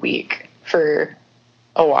song a week for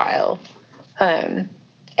a while. And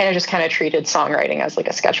I just kind of treated songwriting as like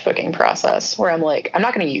a sketchbooking process where I'm like, I'm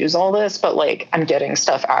not going to use all this, but like I'm getting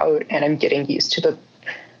stuff out and I'm getting used to the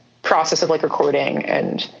process of like recording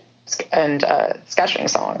and sketching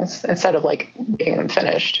songs instead of like making them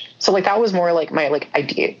finished. So like that was more like my like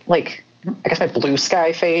idea, like I guess my blue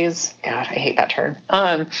sky phase. God, I hate that term.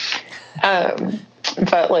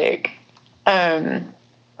 But like,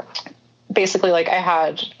 basically like I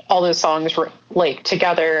had all those songs were like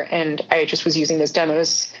together, and I just was using those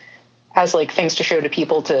demos as like things to show to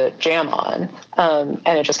people to jam on.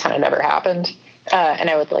 And it just kind of never happened. And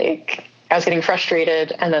I was getting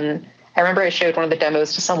frustrated. And then I remember I showed one of the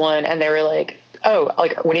demos to someone and they were like, oh,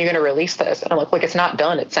 like, when are you going to release this? And I'm like, it's not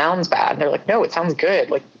done. It sounds bad. And they're like, no, it sounds good.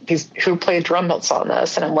 Like, who played drum notes on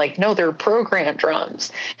this? And I'm like, no, they're programmed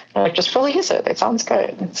drums. And I'm like, just release it. It sounds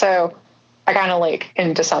good. And so I kind of like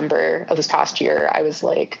in December of this past year, I was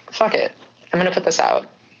like, fuck it. I'm going to put this out.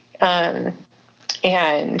 And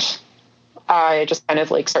I just kind of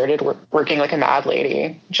like started working like a mad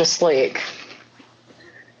lady, just like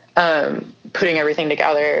putting everything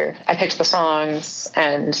together. I picked the songs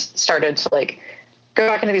and started to like go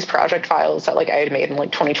back into these project files that like I had made in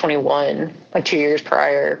like 2021, like 2 years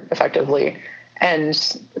prior effectively,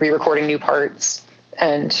 and re-recording new parts.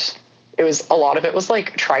 And a lot of it was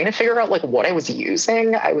like trying to figure out like what I was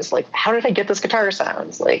using. I was like, how did I get this guitar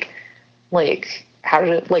sounds? Like how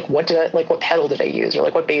did it, like, what pedal did I use? Or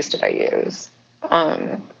like what bass did I use?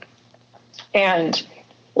 And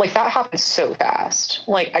like that happened so fast.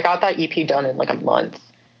 Like I got that EP done in like a month.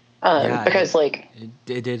 Because like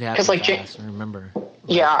it did happen like fast, I remember.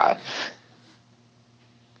 Yeah.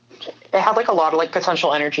 It had like a lot of like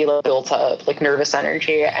potential energy like, built up, like nervous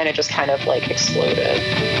energy, and it just kind of like exploded.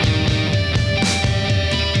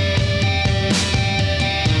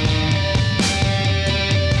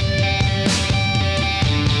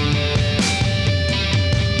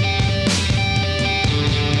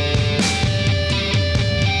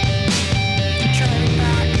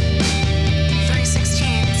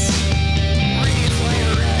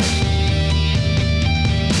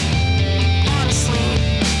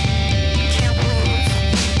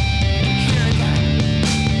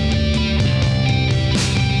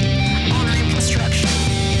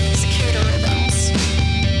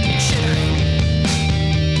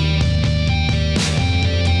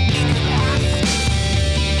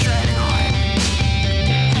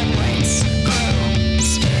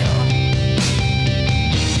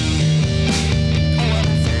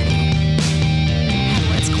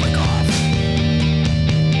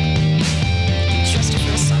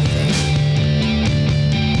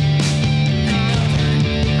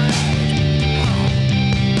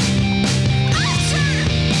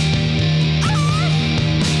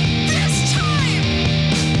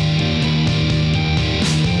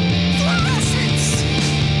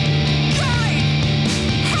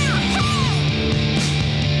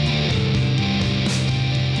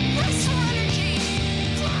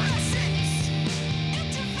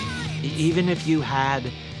 even if you had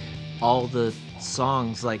all the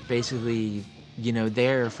songs like basically, you know,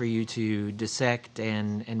 there for you to dissect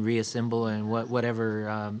and reassemble and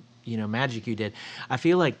whatever you know, magic you did, I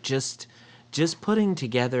feel like just putting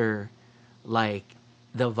together like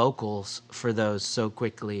the vocals for those so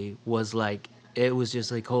quickly was like, it was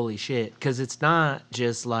just like, holy shit, because it's not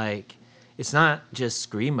just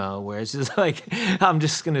screamo where it's just like I'm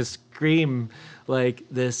just gonna scream like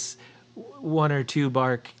this 1 or 2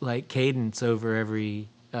 bar like cadence over every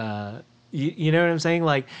you know what I'm saying,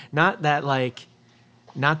 like not that like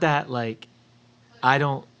I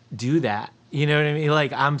don't do that, you know what I mean,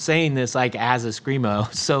 like I'm saying this like as a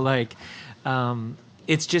screamo. So like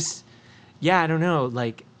it's just, yeah, I don't know,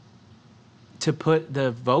 like to put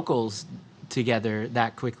the vocals together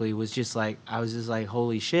that quickly was just like, I was just like,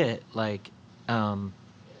 holy shit, like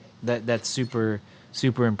that's super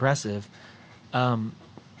impressive.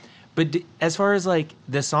 But as far as like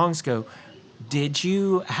the songs go, did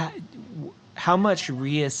you how much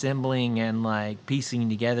reassembling and like piecing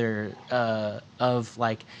together of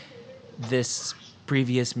like this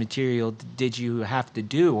previous material did you have to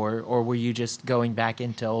do, or were you just going back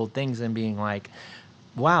into old things and being like,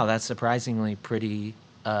 wow, that's surprisingly pretty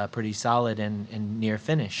solid and near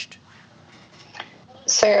finished?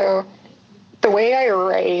 So the way I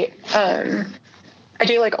write, I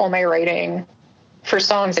do like all my writing for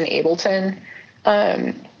songs in Ableton.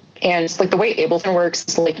 And like the way Ableton works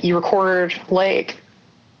is like you record like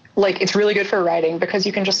it's really good for writing because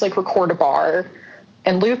you can just like record a bar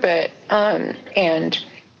and loop it. And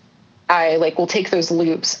I like will take those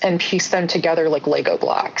loops and piece them together like Lego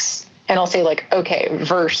blocks. And I'll say like, okay,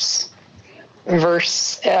 verse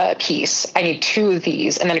piece. I need 2 of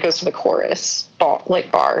these, and then it goes to the chorus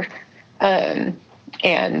bar.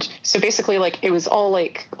 And so basically, like it was all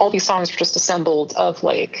like all these songs were just assembled of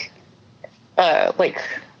like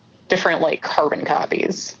different like carbon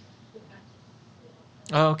copies.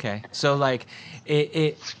 Oh, okay. So like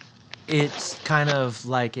it's kind of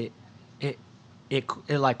like it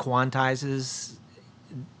like quantizes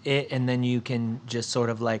it, and then you can just sort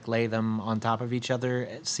of like lay them on top of each other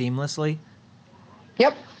seamlessly.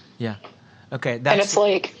 Yep. Yeah. Okay. And it's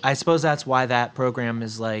like, I suppose that's why that program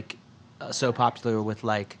is like so popular with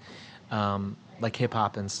like hip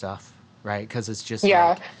hop and stuff, right? Because it's just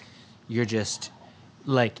like you're just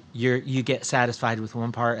like you get satisfied with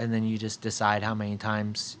one part, and then you just decide how many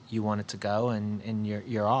times you want it to go, and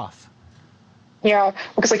you're off. Yeah,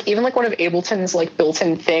 because like even like one of Ableton's like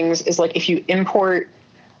built-in things is like if you import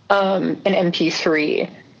an MP3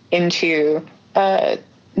 into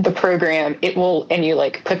the program, it will, and you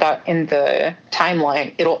like put that in the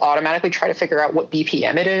timeline, it'll automatically try to figure out what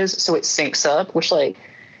BPM it is, so it syncs up. Which like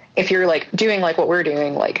if you're like doing like what we're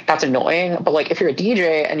doing, like that's annoying. But like if you're a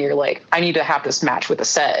DJ and you're like, I need to have this match with the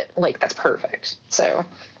set, like that's perfect. So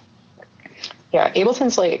yeah,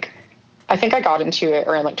 Ableton's like, I think I got into it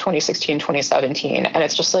around like 2016, 2017, and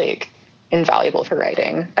it's just like invaluable for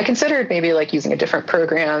writing. I considered maybe like using a different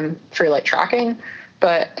program for like tracking,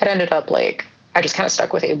 but it ended up like I just kind of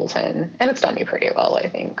stuck with Ableton, and it's done me pretty well, I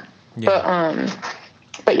think. Yeah.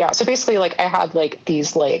 But yeah, so basically like I had like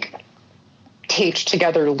these like taped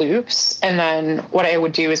together loops, and then what I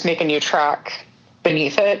would do is make a new track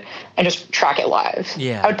beneath it and just track it live.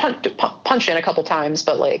 Yeah. I would punch in a couple times,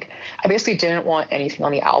 but like I basically didn't want anything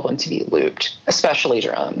on the album to be looped, especially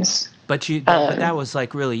drums. But but that was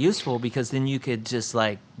like really useful, because then you could just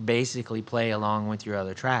like basically play along with your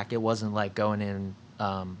other track. It wasn't like going in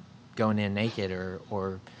naked or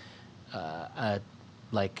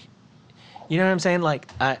like, you know what I'm saying? Like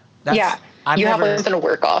you have something to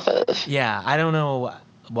work off of. Yeah, I don't know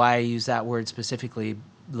why I use that word specifically.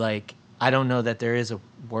 Like, I don't know that there is a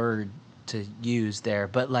word to use there,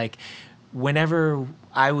 but like whenever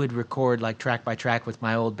I would record like track by track with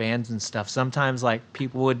my old bands and stuff, sometimes like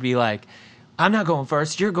people would be like, I'm not going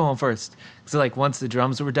first, you're going first. So like once the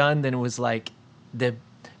drums were done, then it was like the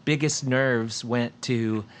biggest nerves went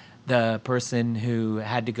to the person who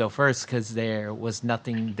had to go first because there was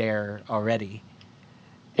nothing there already.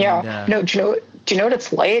 Yeah. No, do you know what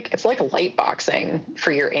it's like? It's like light boxing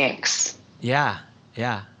for your inks. Yeah.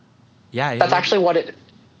 That's actually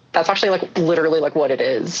like literally like what it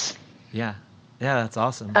is. Yeah, that's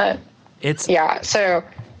awesome. So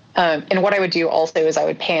and what I would do also is I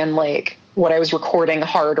would pan like what I was recording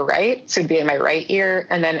hard right, so it'd be in my right ear,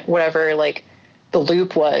 and then whatever like the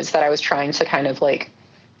loop was that I was trying to kind of like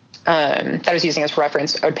that I was using as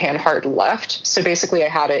reference, I would pan hard left. So basically I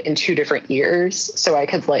had it in 2 different ears, so I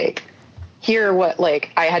could like hear what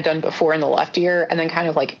like I had done before in the left ear, and then kind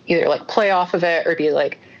of like either like play off of it or be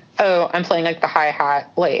like, oh, I'm playing like the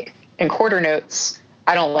hi-hat like in quarter notes,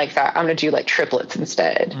 I don't like that. I'm going to do like triplets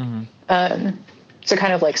instead. So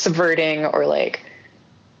kind of like subverting or like,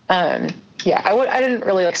 yeah, I didn't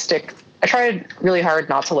really like I tried really hard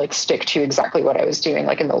not to like stick to exactly what I was doing,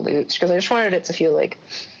 like in the loops, because I just wanted it to feel like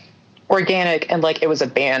organic and like it was a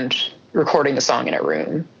band recording the song in a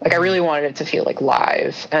room. Like I really wanted it to feel like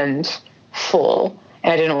live and full,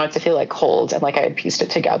 and I didn't want it to feel like cold and like I had pieced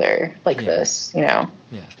it together like this, you know?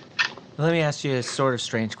 Yeah. Let me ask you a sort of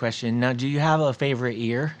strange question. Now, do you have a favorite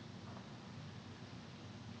year?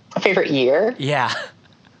 A favorite year? Yeah.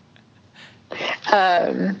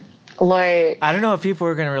 Like, I don't know if people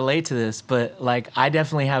are going to relate to this, but like I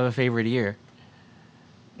definitely have a favorite year.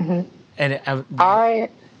 And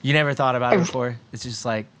you never thought about it before? It's just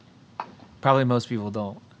like, probably most people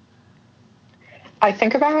don't. I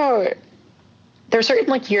think about, there's certain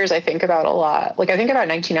like years I think about a lot. Like I think about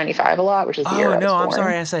 1995 a lot, which is the year I was born.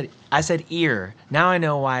 I'm sorry. I said ear. Now I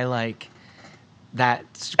know why like that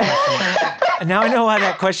question. Now I know why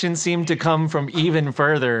that question seemed to come from even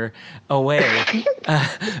further away.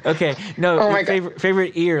 Okay. No,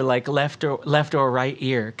 favorite ear, like left or right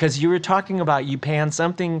ear, because you were talking about you pan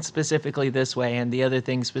something specifically this way and the other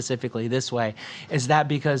thing specifically this way. Is that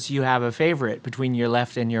because you have a favorite between your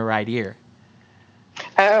left and your right ear?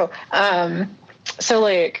 Oh, so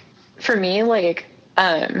like for me, like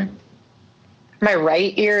my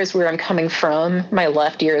right ear is where I'm coming from. My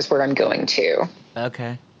left ear is where I'm going to.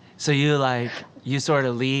 Okay. So you sort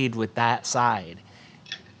of lead with that side.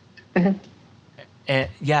 And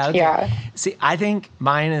yeah. Okay. Yeah. See, I think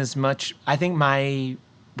my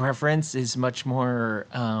preference is much more,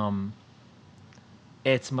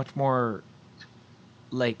 it's much more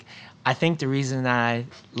like, I think the reason that I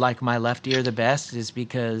like my left ear the best is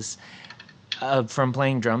because from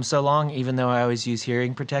playing drums so long, even though I always use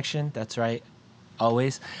hearing protection, that's right,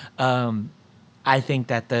 always, I think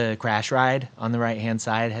that the crash ride on the right-hand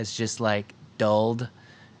side has just like dulled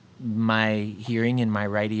my hearing in my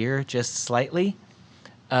right ear just slightly.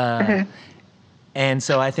 And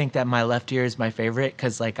so I think that my left ear is my favorite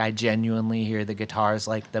because like I genuinely hear the guitars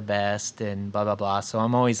like the best and blah, blah, blah. So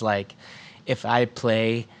I'm always like, if I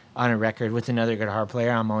play on a record with another guitar player,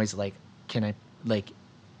 I'm always like, can I, like,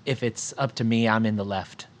 if it's up to me, I'm in the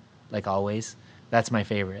left, like always. That's my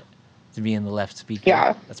favorite, to be in the left speaker.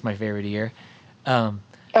 Yeah. That's my favorite ear. Oh,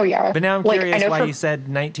 yeah. But now I'm curious why you said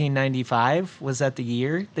 1995. Was that the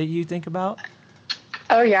year that you think about?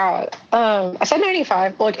 Oh, yeah. I said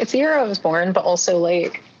 95. Like, it's the year I was born, but also,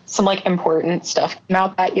 like, some, like, important stuff came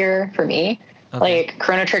out that year for me. Okay. Like,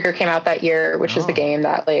 Chrono Trigger came out that year, which is the game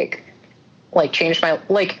that, like changed my,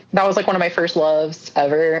 like, that was, like, one of my first loves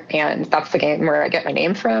ever, and that's the game where I get my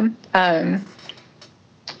name from. And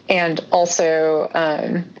also,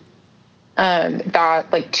 that,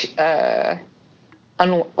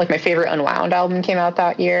 like my favorite Unwound album came out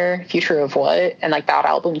that year, Future of What, and like that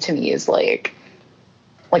album to me is like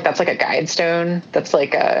that's like a guide stone. That's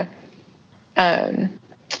like a and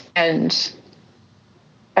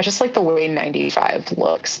I just like the way 95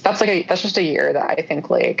 looks. That's just a year that I think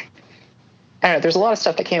like, I don't know, there's a lot of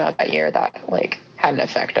stuff that came out that year that like had an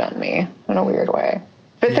effect on me in a weird way.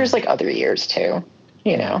 But there's like other years too,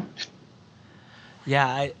 you know.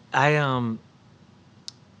 Yeah, I'm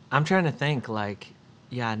trying to think like,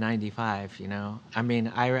 yeah, 95, you know. I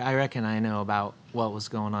mean, I reckon I know about what was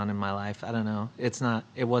going on in my life. I don't know.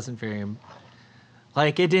 It wasn't very,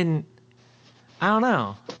 like, it didn't, I don't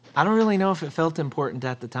know. I don't really know if it felt important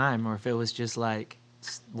at the time or if it was just like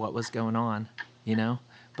what was going on, you know?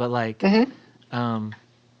 But like,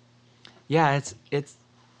 yeah,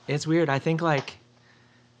 it's weird. I think like,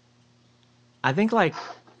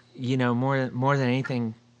 you know, more than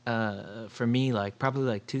anything, for me, like probably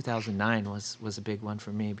like 2009 was a big one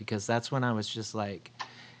for me, because that's when I was just like,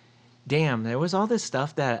 damn, there was all this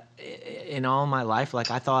stuff that in all my life, like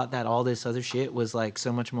I thought that all this other shit was like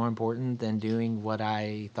so much more important than doing what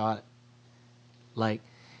I thought, like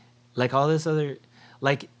all this other,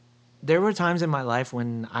 like there were times in my life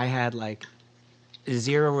when I had like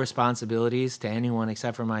zero responsibilities to anyone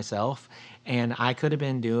except for myself, and I could have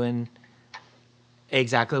been doing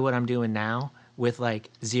exactly what I'm doing now with like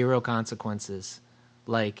zero consequences,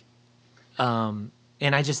 like, and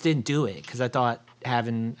I just didn't do it because I thought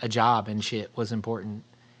having a job and shit was important.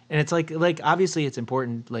 And it's like obviously it's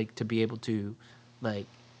important like to be able to like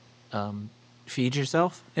feed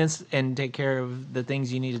yourself and take care of the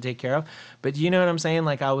things you need to take care of. But you know what I'm saying?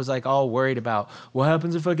 Like I was like all worried about what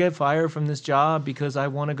happens if I get fired from this job because I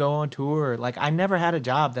want to go on tour. Like I never had a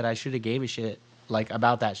job that I should have gave a shit like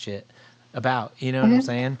about that shit about, you know what I'm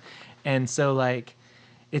saying? And so like,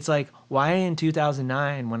 it's like, why in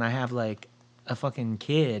 2009 when I have like a fucking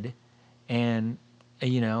kid and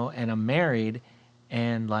and I'm married,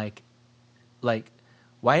 and like,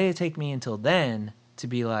 why did it take me until then to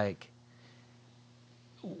be like,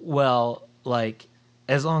 well, like,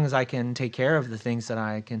 as long as I can take care of the things that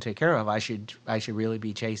I can take care of, I should really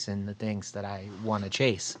be chasing the things that I want to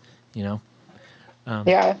chase, you know?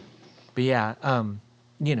 Yeah. But yeah,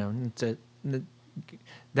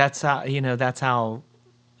 that's how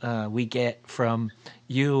we get from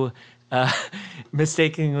you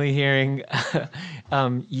mistakenly hearing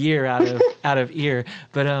year out of ear.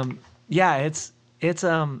 But yeah, it's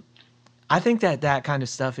I think that kind of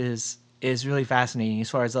stuff is really fascinating as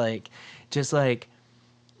far as like just like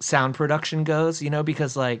sound production goes,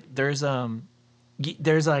 because like there's a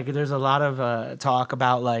lot of talk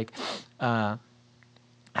about like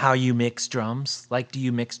how you mix drums. Like, do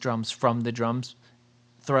you mix drums from the drums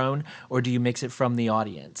throne, or do you mix it from the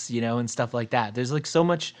audience, and stuff like that? There's like so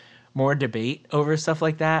much more debate over stuff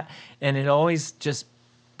like that, and it always just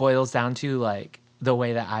boils down to like the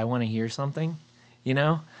way that I want to hear something,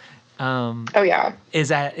 Oh yeah.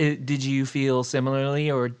 Did you feel similarly,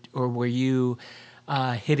 or were you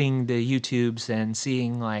hitting the YouTubes and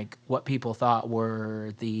seeing like what people thought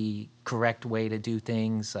were the correct way to do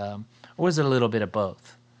things, or was it a little bit of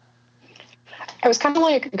both? I was kind of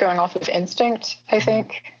like going off of instinct, I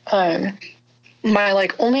think. My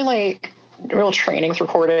like only like real training with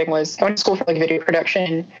recording was I went to school for like video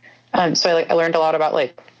production. So I learned a lot about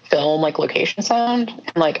like film, like location sound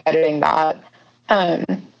and like editing that. I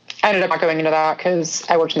ended up not going into that because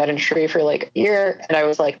I worked in that industry for like a year, and I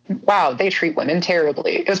was like, wow, they treat women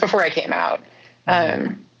terribly. It was before I came out.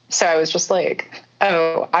 So I was just like,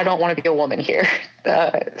 oh, I don't want to be a woman here.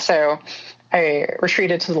 So I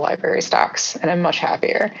retreated to the library stacks, and I'm much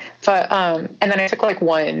happier. But and then I took like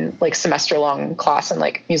one like semester long class in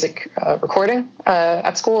like music recording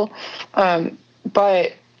at school.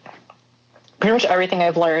 But pretty much everything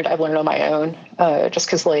I've learned on my own, just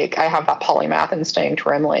because like I have that polymath instinct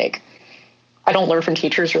where I'm like, I don't learn from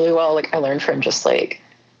teachers really well. Like I learn from just like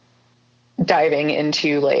diving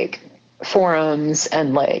into like forums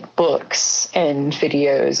and like books and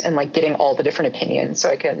videos and like getting all the different opinions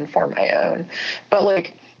so I can form my own. But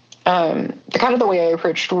like the kind of the way I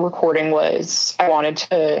approached recording was I wanted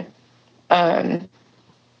to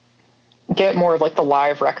get more of like the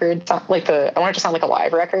live record, I wanted it to sound like a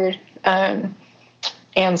live record. And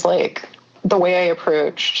like the way I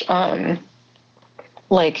approached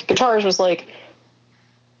like guitars was like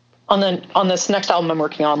on this next album I'm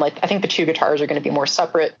working on, like I think the two guitars are going to be more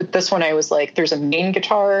separate. But this one I was like, there's a main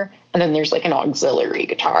guitar and then there's like an auxiliary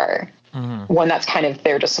guitar, one that's kind of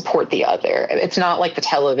there to support the other. It's not like the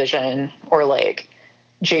Television or like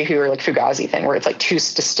Jehu or like Fugazi thing where it's like two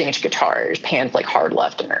distinct guitars panned like hard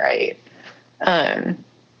left and right.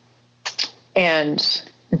 And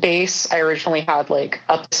bass I originally had like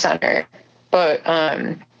up the center, but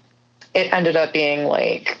it ended up being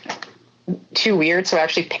like too weird. So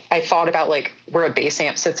I thought about like where a bass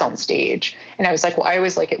amp sits on stage, and I was like, well, I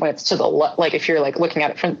always like it when it's to the left. Like if you're like looking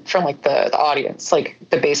at it from like the audience, like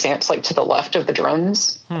the bass amp's like to the left of the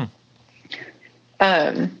drums. I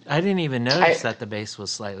didn't even notice that the bass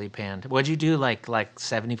was slightly panned. What'd you do? Like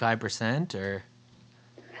 75% or?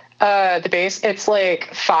 The bass, it's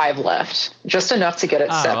like 5 left, just enough to get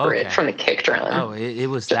it separate from the kick drum. Oh, it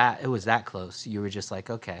was that close. You were just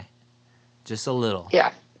like, okay, just a little.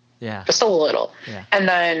 Yeah. Just a little. Yeah. And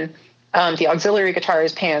then the auxiliary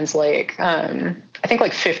guitars pans like I think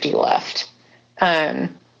like 50 left,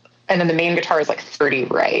 and then the main guitar is like 30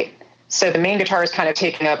 right. So the main guitar is kind of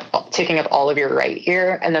taking up all of your right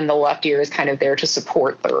ear, and then the left ear is kind of there to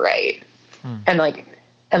support the right. And like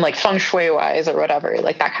feng shui wise or whatever,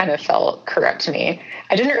 like that kind of felt correct to me.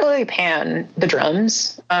 I didn't really pan the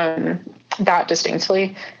drums that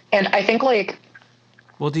distinctly, and I think like.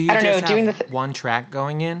 Well, do you just have one track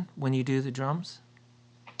going in when you do the drums?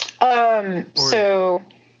 No,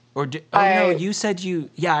 you said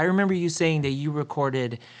I remember you saying that you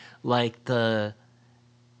recorded like the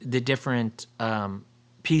different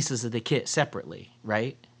pieces of the kit separately,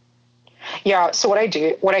 right? Yeah, so what I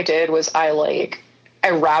did was I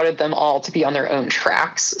routed them all to be on their own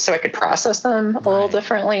tracks so I could process them a little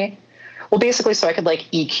differently. Well, basically so I could like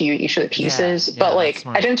EQ each of the pieces, but like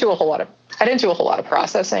I didn't do a whole lot of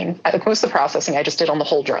processing. Most of the processing I just did on the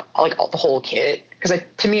whole drum, like the whole kit, because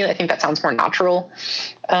to me I think that sounds more natural.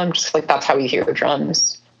 Just like that's how we hear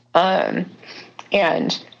drums. And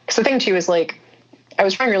because the thing too is like I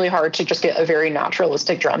was trying really hard to just get a very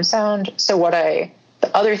naturalistic drum sound. So the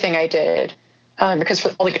other thing I did, because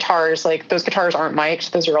for all the guitars, like those guitars aren't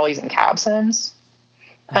mic'd, those are all using cab sims.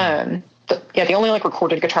 The only like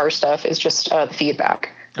recorded guitar stuff is just the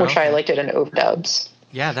feedback. which I Okay. like did in overdubs.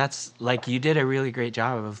 Yeah, that's like you did a really great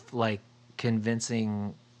job of like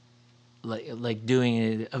convincing, like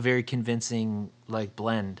doing a very convincing like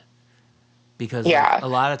blend, because like Yeah, a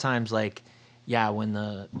lot of times like yeah, when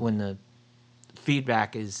the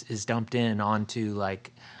feedback is dumped in onto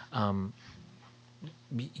like um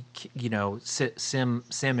you know sim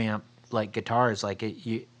amp like guitars, like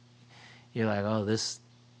you're like, oh, this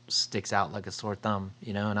sticks out like a sore thumb,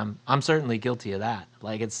 you know, and I'm certainly guilty of that.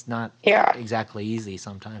 Like it's not yeah, exactly easy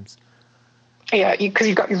sometimes. yeah. Because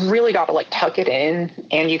you really got to like tuck it in,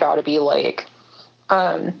 and you got to be like,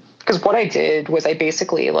 because what I did was I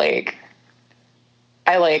basically like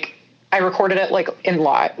I like I recorded it like in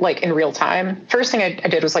live, like in real time. First thing I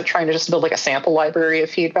did was like trying to just build like a sample library of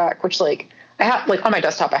feedback, which like I have like on my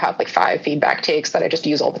desktop I have like 5 feedback takes that I just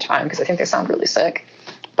use all the time because I think they sound really sick.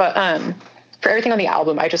 But for everything on the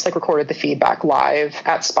album, I just like recorded the feedback live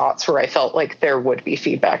at spots where I felt like there would be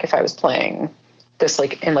feedback if I was playing this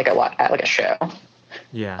like in like at like a show.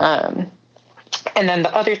 Yeah. And then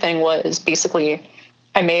the other thing was basically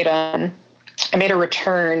I made a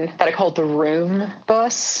return that I called the room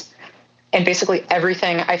bus. And basically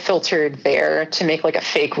everything I filtered there to make like a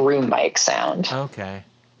fake room mic sound. Okay.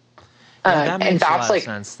 Yeah, that And makes a that's lot of like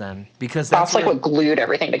sense then, because that's like what glued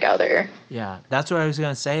everything together. yeah, that's what I was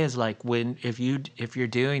gonna say is like when if you're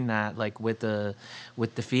doing that like with the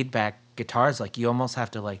feedback guitars, like you almost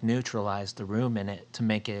have to like neutralize the room in it to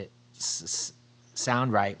make it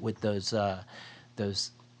sound right with those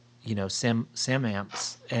you know sim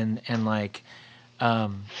amps and like yeah,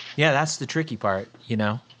 that's the tricky part, you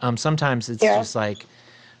know. Sometimes it's Yeah. just like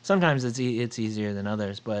sometimes it's easier than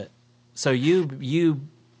others, but so you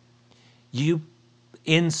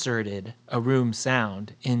inserted a room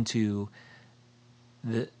sound into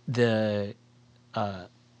the the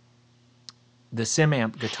the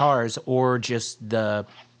Simamp guitars or just the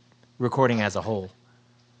recording as a whole?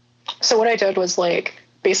 So what I did was like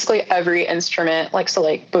basically every instrument, like so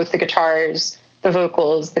like both the guitars, the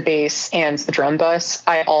vocals, the bass, and the drum bus,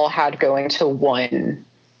 I all had going to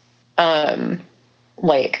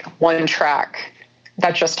like one track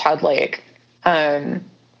that just had like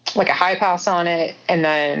a high pass on it, and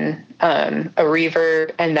then a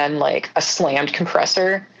reverb, and then like a slammed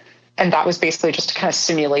compressor. And that was basically just to kind of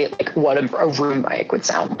simulate like what a room mic would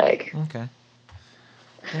sound like. Okay.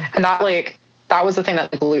 And that was the thing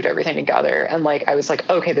that glued everything together. And like I was like,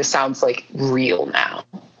 okay, this sounds like real now.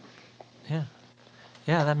 Yeah.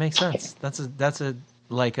 Yeah, that makes sense. That's a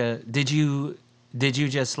like a did you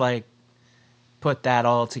just like put that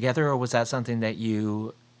all together, or was that something that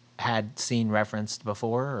you had seen referenced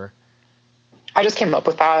before, or I just came up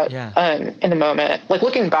with that yeah. In the moment. Like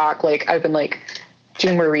looking back, like I've been like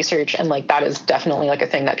doing more research, and like that is definitely like a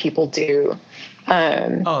thing that people do.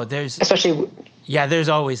 Oh, there's Especially yeah, there's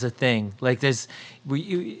always a thing. Like there's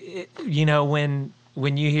you know when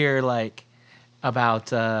you hear like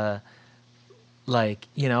about like,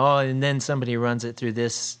 you know, oh, and then somebody runs it through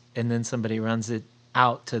this and then somebody runs it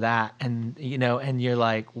out to that, and you know, and you're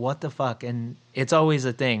like, what the fuck? And it's always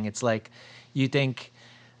a thing. It's like you think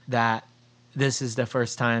that this is the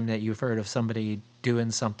first time that you've heard of somebody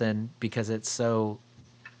doing something because it's so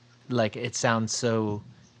like it sounds so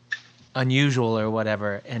unusual or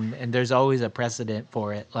whatever, and there's always a precedent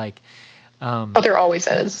for it, like oh, there always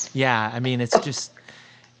is. yeah, I mean it's just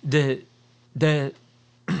the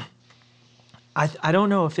I don't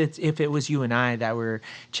know if it was you and I that were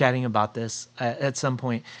chatting about this at some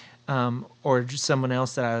point, or just someone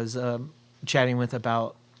else that I was chatting with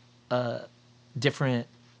about different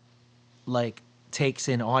like takes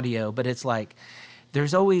in audio, but it's like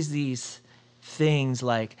there's always these things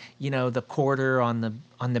like, you know, the quarter on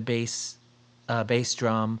the bass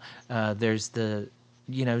drum. There's the,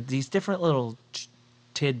 you know, these different little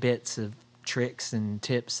tidbits of tricks and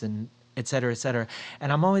tips and et cetera, et cetera.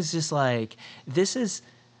 And I'm always just like, this is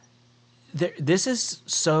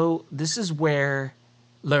where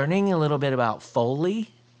learning a little bit about Foley,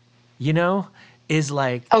 you know, is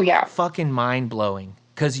like Oh yeah. fucking mind blowing,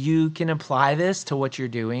 because you can apply this to what you're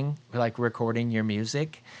doing, like recording your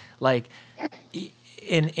music, like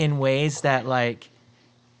in ways that like,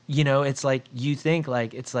 you know, it's like you think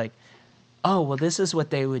like it's like, oh well, this is what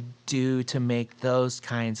they would do to make those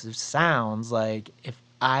kinds of sounds. Like if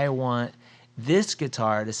I want this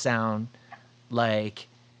guitar to sound like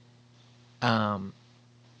if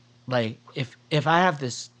I have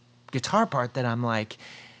this guitar part that I'm like,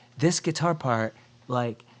 this guitar part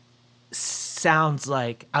like sounds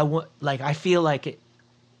like I want, like I feel like it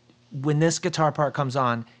when this guitar part comes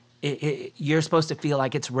on, you're supposed to feel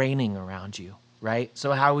like it's raining around you, right?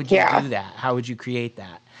 So how would you Yeah. do that? How would you create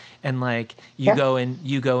that? And like Yeah.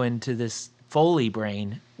 you go into this Foley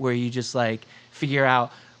brain where you just like figure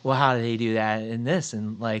out, well, how do they do that in this?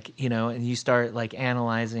 And like, you know, and you start like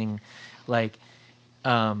analyzing like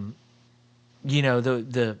you know,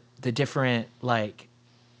 the different like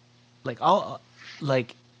all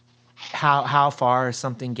like how far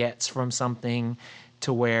something gets from something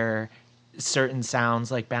to where certain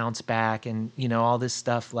sounds like bounce back, and you know all this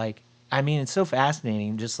stuff. Like, I mean, it's so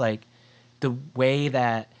fascinating, just like the way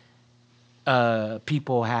that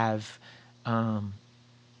people have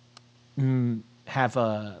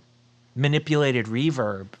manipulated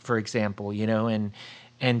reverb, for example, you know,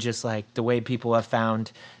 and just like the way people have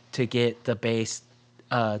found to get the bass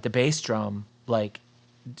drum, like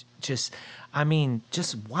just, I mean,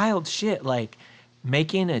 just wild shit, like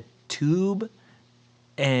making a tube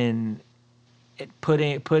and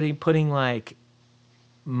putting like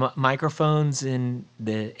microphones in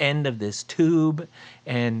the end of this tube,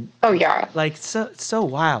 and Oh yeah. like so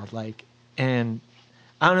wild, like, and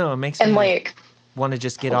I don't know, it makes And me like, want to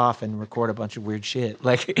just get off and record a bunch of weird shit,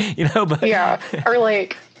 like, you know, but yeah. Or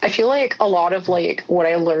like, I feel like a lot of like what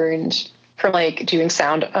I learned from like doing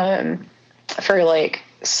sound for like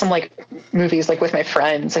some like movies like with my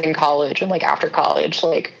friends like in college and like after college,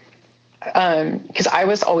 like because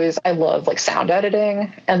I love like sound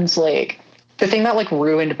editing, and like the thing that like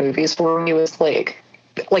ruined movies for me was like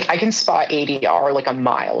I can spot ADR like a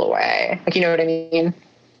mile away, like, you know what I mean,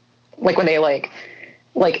 like when they like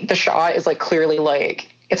the shot is like clearly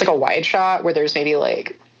like it's like a wide shot where there's maybe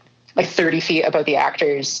like 30 feet above the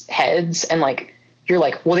actors' heads, and like you're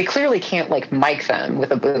like, well, they clearly can't like mic them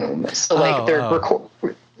with a boom, so like they're like,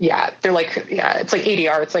 yeah, it's like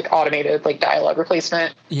ADR, it's like automated like dialogue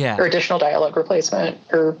replacement, yeah, or additional dialogue replacement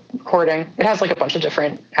or recording. It has like a bunch of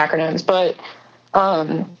different acronyms, but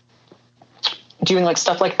doing like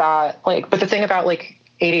stuff like that, like, but the thing about like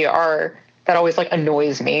ADR that always like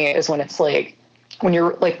annoys me is when it's like when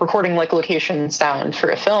you're like recording like location sound for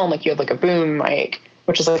a film, like you have like a boom mic,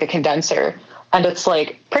 which is like a condenser, and it's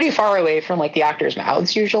like pretty far away from like the actors'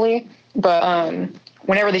 mouths usually. But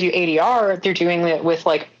whenever they do ADR, they're doing it with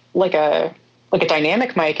like a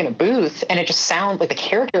dynamic mic in a booth, and it just sounds like the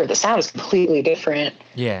character of the sound is completely different.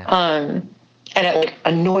 yeah, And it like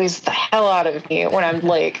annoys the hell out of me when I'm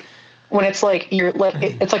like, when it's like you're like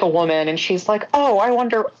it's like a woman and she's like, oh, I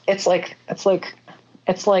wonder, it's like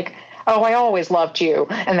oh, I always loved you,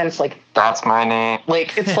 and then it's like, that's my name,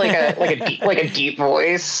 like it's like a deep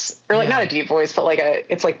voice, or like not a deep voice, but like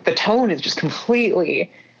it's like the tone is just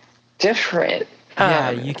completely different. Yeah,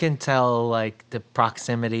 you can tell like the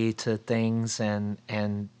proximity to things, and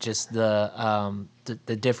just the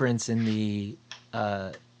difference in the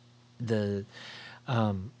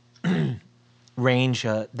range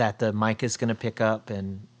that the mic is going to pick up,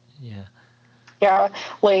 and yeah,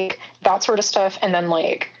 like that sort of stuff. And then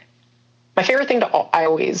like my favorite thing I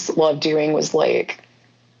always loved doing was like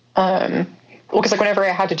because like whenever I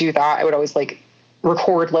had to do that, I would always like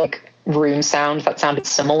record like room sound that sounded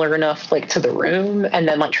similar enough like to the room, and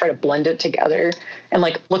then like try to blend it together. And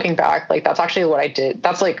like looking back, like that's actually what I did.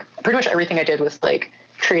 That's like pretty much everything I did with like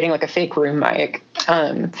creating like a fake room mic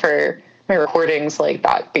for my recordings. Like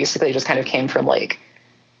that basically just kind of came from like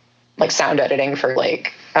sound editing for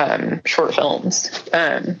like short films.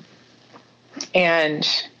 And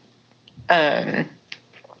because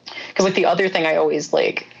like the other thing I always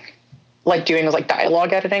like doing was like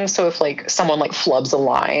dialogue editing. So if like someone like flubs a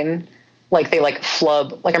line, like they like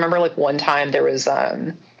flub, like I remember like one time there was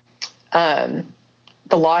the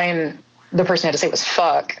line the person had to say was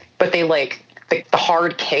fuck, but they like the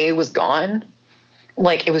hard K was gone.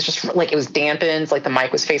 Like it was just like it was dampened, like the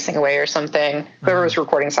mic was facing away or something. Whoever was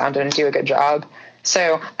recording sound didn't do a good job.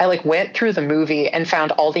 So I like went through the movie and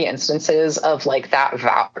found all the instances of like that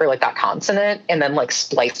vowel or like that consonant, and then like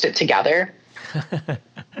spliced it together.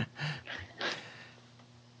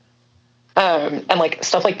 And like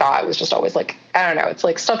stuff like that was just always like, I don't know, it's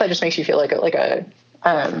like stuff that just makes you feel like you're like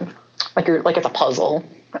it's a puzzle.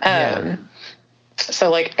 So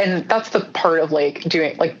like, and that's the part of like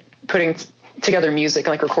doing like putting together music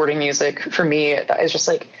and like recording music for me, that is just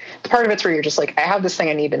like the part of it's where you're just like, I have this thing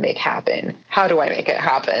I need to make happen. How do I make it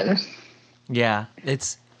happen? Yeah,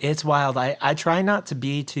 it's wild. I try not to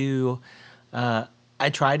be too. I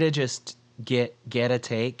try to just get a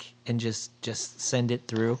take and just send it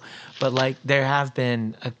through. But like there have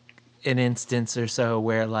been an instance or so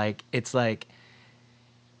where like it's like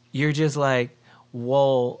you're just like,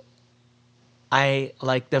 well, I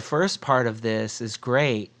like the first part of this is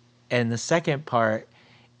great, and the second part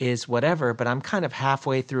is whatever, but I'm kind of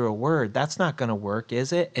halfway through a word. That's not going to work,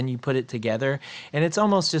 is it? And you put it together, and it's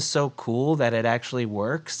almost just so cool that it actually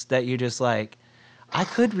works that you're just like, I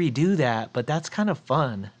could redo that, but that's kind of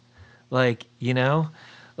fun. Like,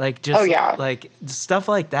 like Oh just yeah. like stuff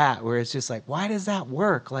like that where it's just like, why does that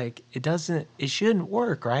work? Like it shouldn't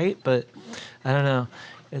work, right? But I don't know.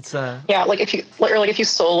 It's Yeah, like if you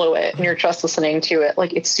solo it and you're just listening to it,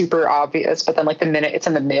 like it's super obvious, but then like the minute it's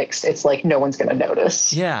in the mix, it's like no one's gonna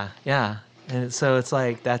notice. yeah, yeah. And so it's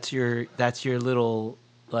like that's your little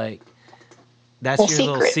like Well, that's your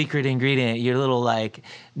little secret. secret ingredient. Your little like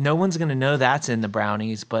no one's gonna know that's in the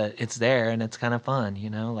brownies, but it's there and it's kind of fun,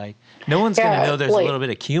 Like no one's gonna Yeah, know there's a like little bit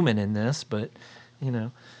of cumin in this, but you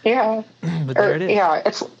know, yeah, but there or it is. yeah,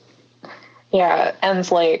 it's yeah, and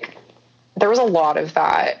like there was a lot of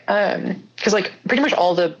that because like pretty much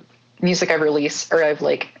all the music I've released or I've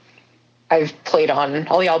played on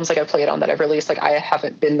all the albums like I've played on that I've released, like I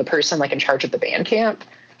haven't been the person like in charge of the Bandcamp.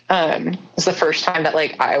 It's the first time that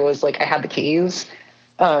like I was like I had the keys.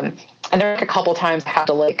 And there were like a couple times I had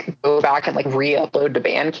to like go back and like re-upload to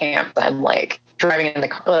Bandcamp and like driving in the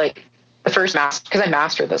car, like the first master because I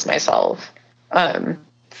mastered this myself. I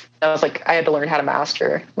was like I had to learn how to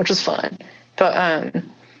master, which was fun. But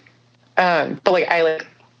like I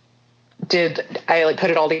put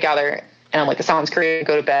it all together and I'm like, it sounds great,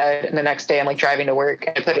 go to bed. And the next day I'm like driving to work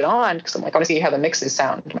and I put it on because I'm like, I want to see how the mixes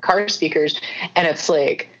sound in my car speakers. And it's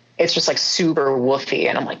just like super woofy.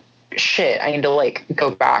 And I'm like, shit, I need to like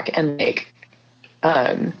go back and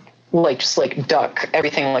just like duck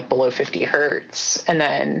everything like below 50 hertz. And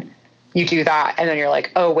then you do that. And then you're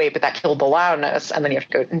like, oh wait, but that killed the loudness. And then you have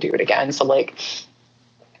to go and do it again. So like,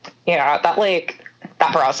 yeah,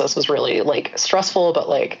 that process was really like stressful, but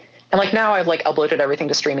like, and like now I've like uploaded everything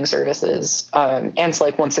to streaming services. And so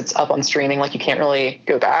like once it's up on streaming, like you can't really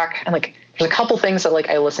go back. And like there's a couple things that like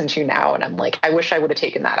I listen to now and I'm like, I wish I would have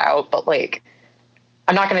taken that out, but like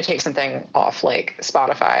I'm not going to take something off like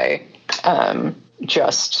Spotify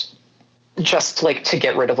just like to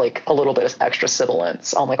get rid of like a little bit of extra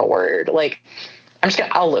sibilance on like a word. Like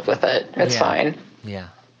I'll live with it. It's fine. Yeah.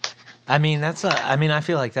 I mean, I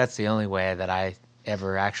feel like that's the only way that I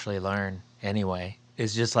ever actually learn anyway,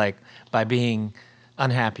 is just like by being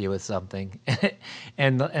unhappy with something.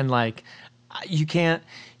 and like you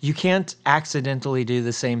can't accidentally do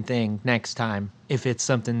the same thing next time if it's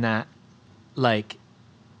something that like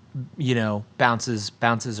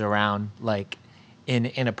bounces around like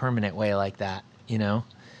in a permanent way like that,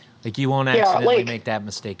 like you won't accidentally make that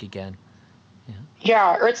mistake again.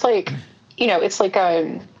 Yeah, or it's like it's like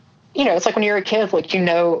it's like when you're a kid, like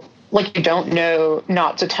like you don't know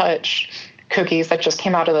not to touch cookies that just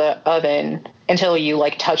came out of the oven until you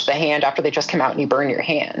like touch the hand after they just come out and you burn your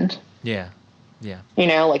hand. Yeah.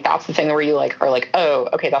 Like that's the thing where you like are like, oh,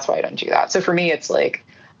 okay, that's why I don't do that. So for me it's like,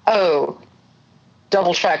 oh,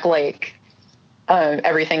 double check like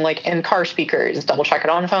everything like in car speakers, double check it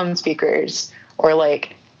on phone speakers, or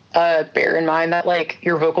like bear in mind that like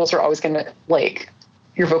your vocals are going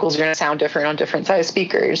to sound different on different size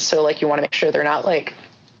speakers. So like you want to make sure they're not like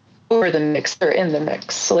over the mix or in the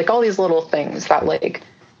mix. So like all these little things that like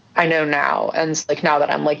I know now, and like now that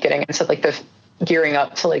I'm like getting into like the gearing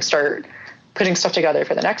up to like start putting stuff together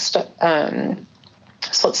for the next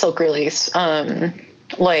Split Silk release,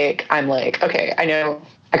 like I'm like, okay, I know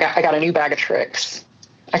I got a new bag of tricks.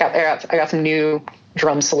 I got some new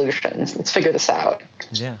drum solutions. Let's figure this out.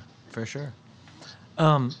 Yeah, for sure.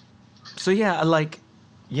 So yeah, like,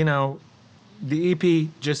 the EP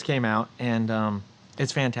just came out and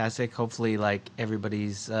it's fantastic. Hopefully like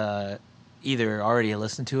everybody's either already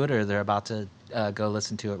listened to it or they're about to go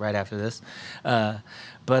listen to it right after this.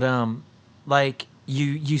 But like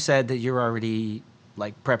you said that you're already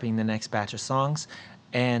like prepping the next batch of songs,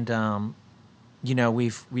 and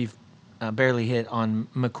we've barely hit on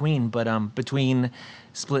McQueen, but between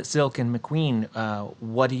Split Silk and McQueen,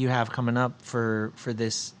 what do you have coming up for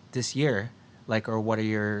this year? Like, or what are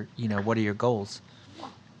your goals?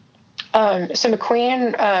 So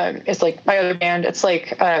McQueen is like my other band. It's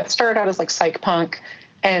like it started out as like psych punk,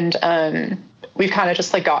 and we've kind of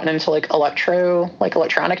just like gotten into like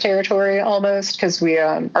electronic territory almost, because we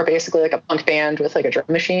are basically like a punk band with like a drum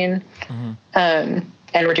machine. Mm-hmm.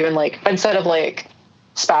 And we're doing like, instead of like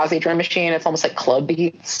spazzy drum machine, it's almost like club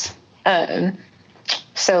beats.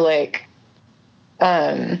 So like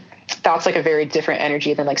that's like a very different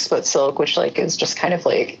energy than like Split Silk, which like is just kind of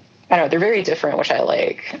like, I don't know, they're very different, which I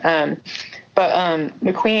like. But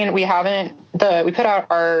McQueen, we put out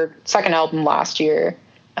our second album last year.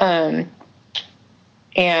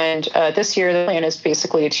 And this year, the plan is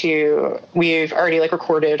basically we've already like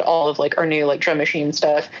recorded all of like our new like drum machine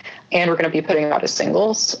stuff, and we're going to be putting out as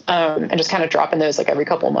singles, and just kind of dropping those like every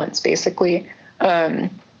couple months, basically.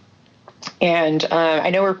 And I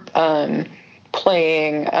know we're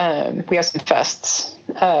playing, we have some fests.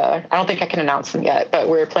 I don't think I can announce them yet, but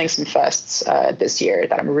we're playing some fests this year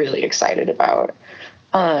that I'm really excited about.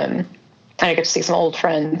 And I get to see some old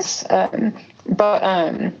friends.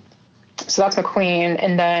 So that's McQueen.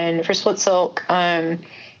 And then for Split Silk,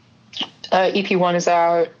 EP1 is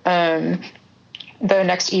out. The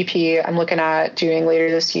next EP I'm looking at doing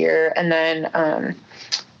later this year. And then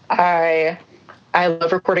I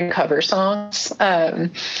love recording cover songs. I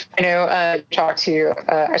know I talked to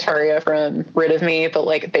Ataria from Rid of Me, but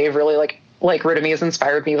like they really like Rid of Me has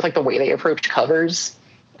inspired me with like the way they approach covers.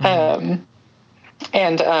 So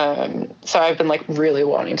I've been like really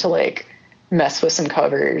wanting to like mess with some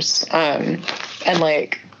covers, and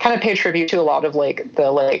like kind of pay tribute to a lot of like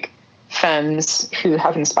the like femmes who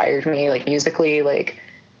have inspired me like musically. Like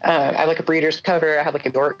I have like a Breeders cover, I have like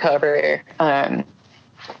a York cover, I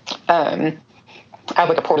have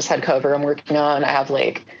like a Portishead cover I'm working on. I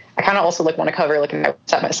kind of also like want to cover like a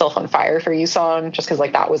Set Myself on Fire for You song, just because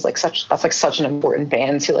like that's like such an important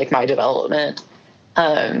band to like my development.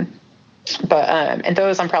 And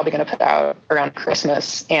those I'm probably going to put out around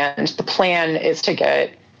Christmas. And the plan is to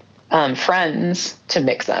get friends to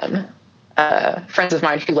mix them. Friends of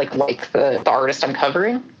mine who like the artist I'm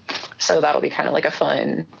covering. So that'll be kind of like a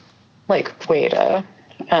fun like way to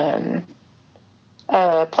play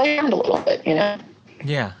around a little bit, you know?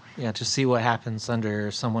 Yeah. Just see what happens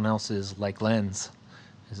under someone else's like lens,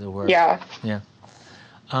 as it were. Yeah.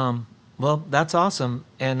 Well, that's awesome.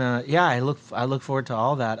 And I look forward to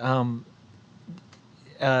all that.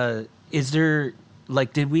 Is there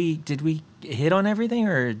like did we hit on everything,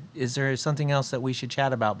 or is there something else that we should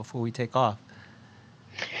chat about before we take off?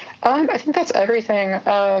 I think that's everything.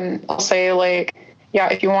 I'll say like, yeah,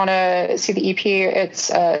 if you want to see the EP, it's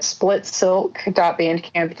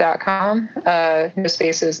splitsilk.bandcamp.com. No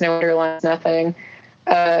spaces, no underlines, nothing.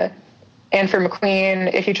 And for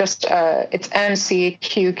McQueen, if you just, it's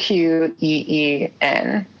McQueen.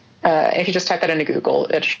 If you just type that into Google,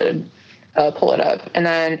 it should pull it up. And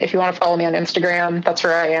then if you want to follow me on Instagram, that's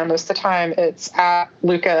where I am most of the time. It's at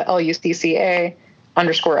Lucca, LUCCA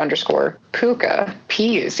 __ Pucca,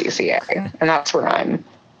 PUCCA. And that's where I'm,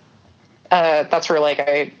 that's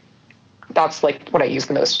like what I use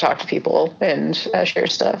the most to talk to people and share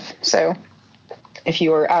stuff. So if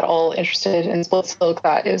you are at all interested in Split Silk,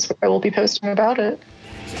 that is where I will be posting about it.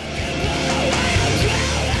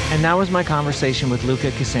 And that was my conversation with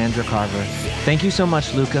Lucca Cassandra Carver. Thank you so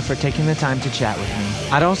much, Lucca, for taking the time to chat with me.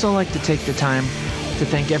 I'd also like to take the time to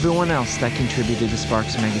thank everyone else that contributed to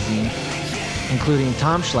Sparks Magazine, including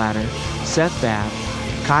Tom Schlatter, Seth Babb,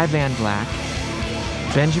 Kai Van Black,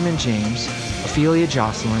 Benjamin James, Ophelia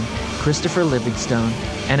Jocelyn, Christopher Livingstone,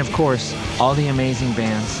 and of course, all the amazing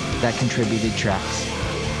bands that contributed tracks.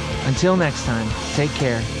 Until next time, take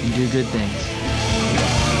care and do good things.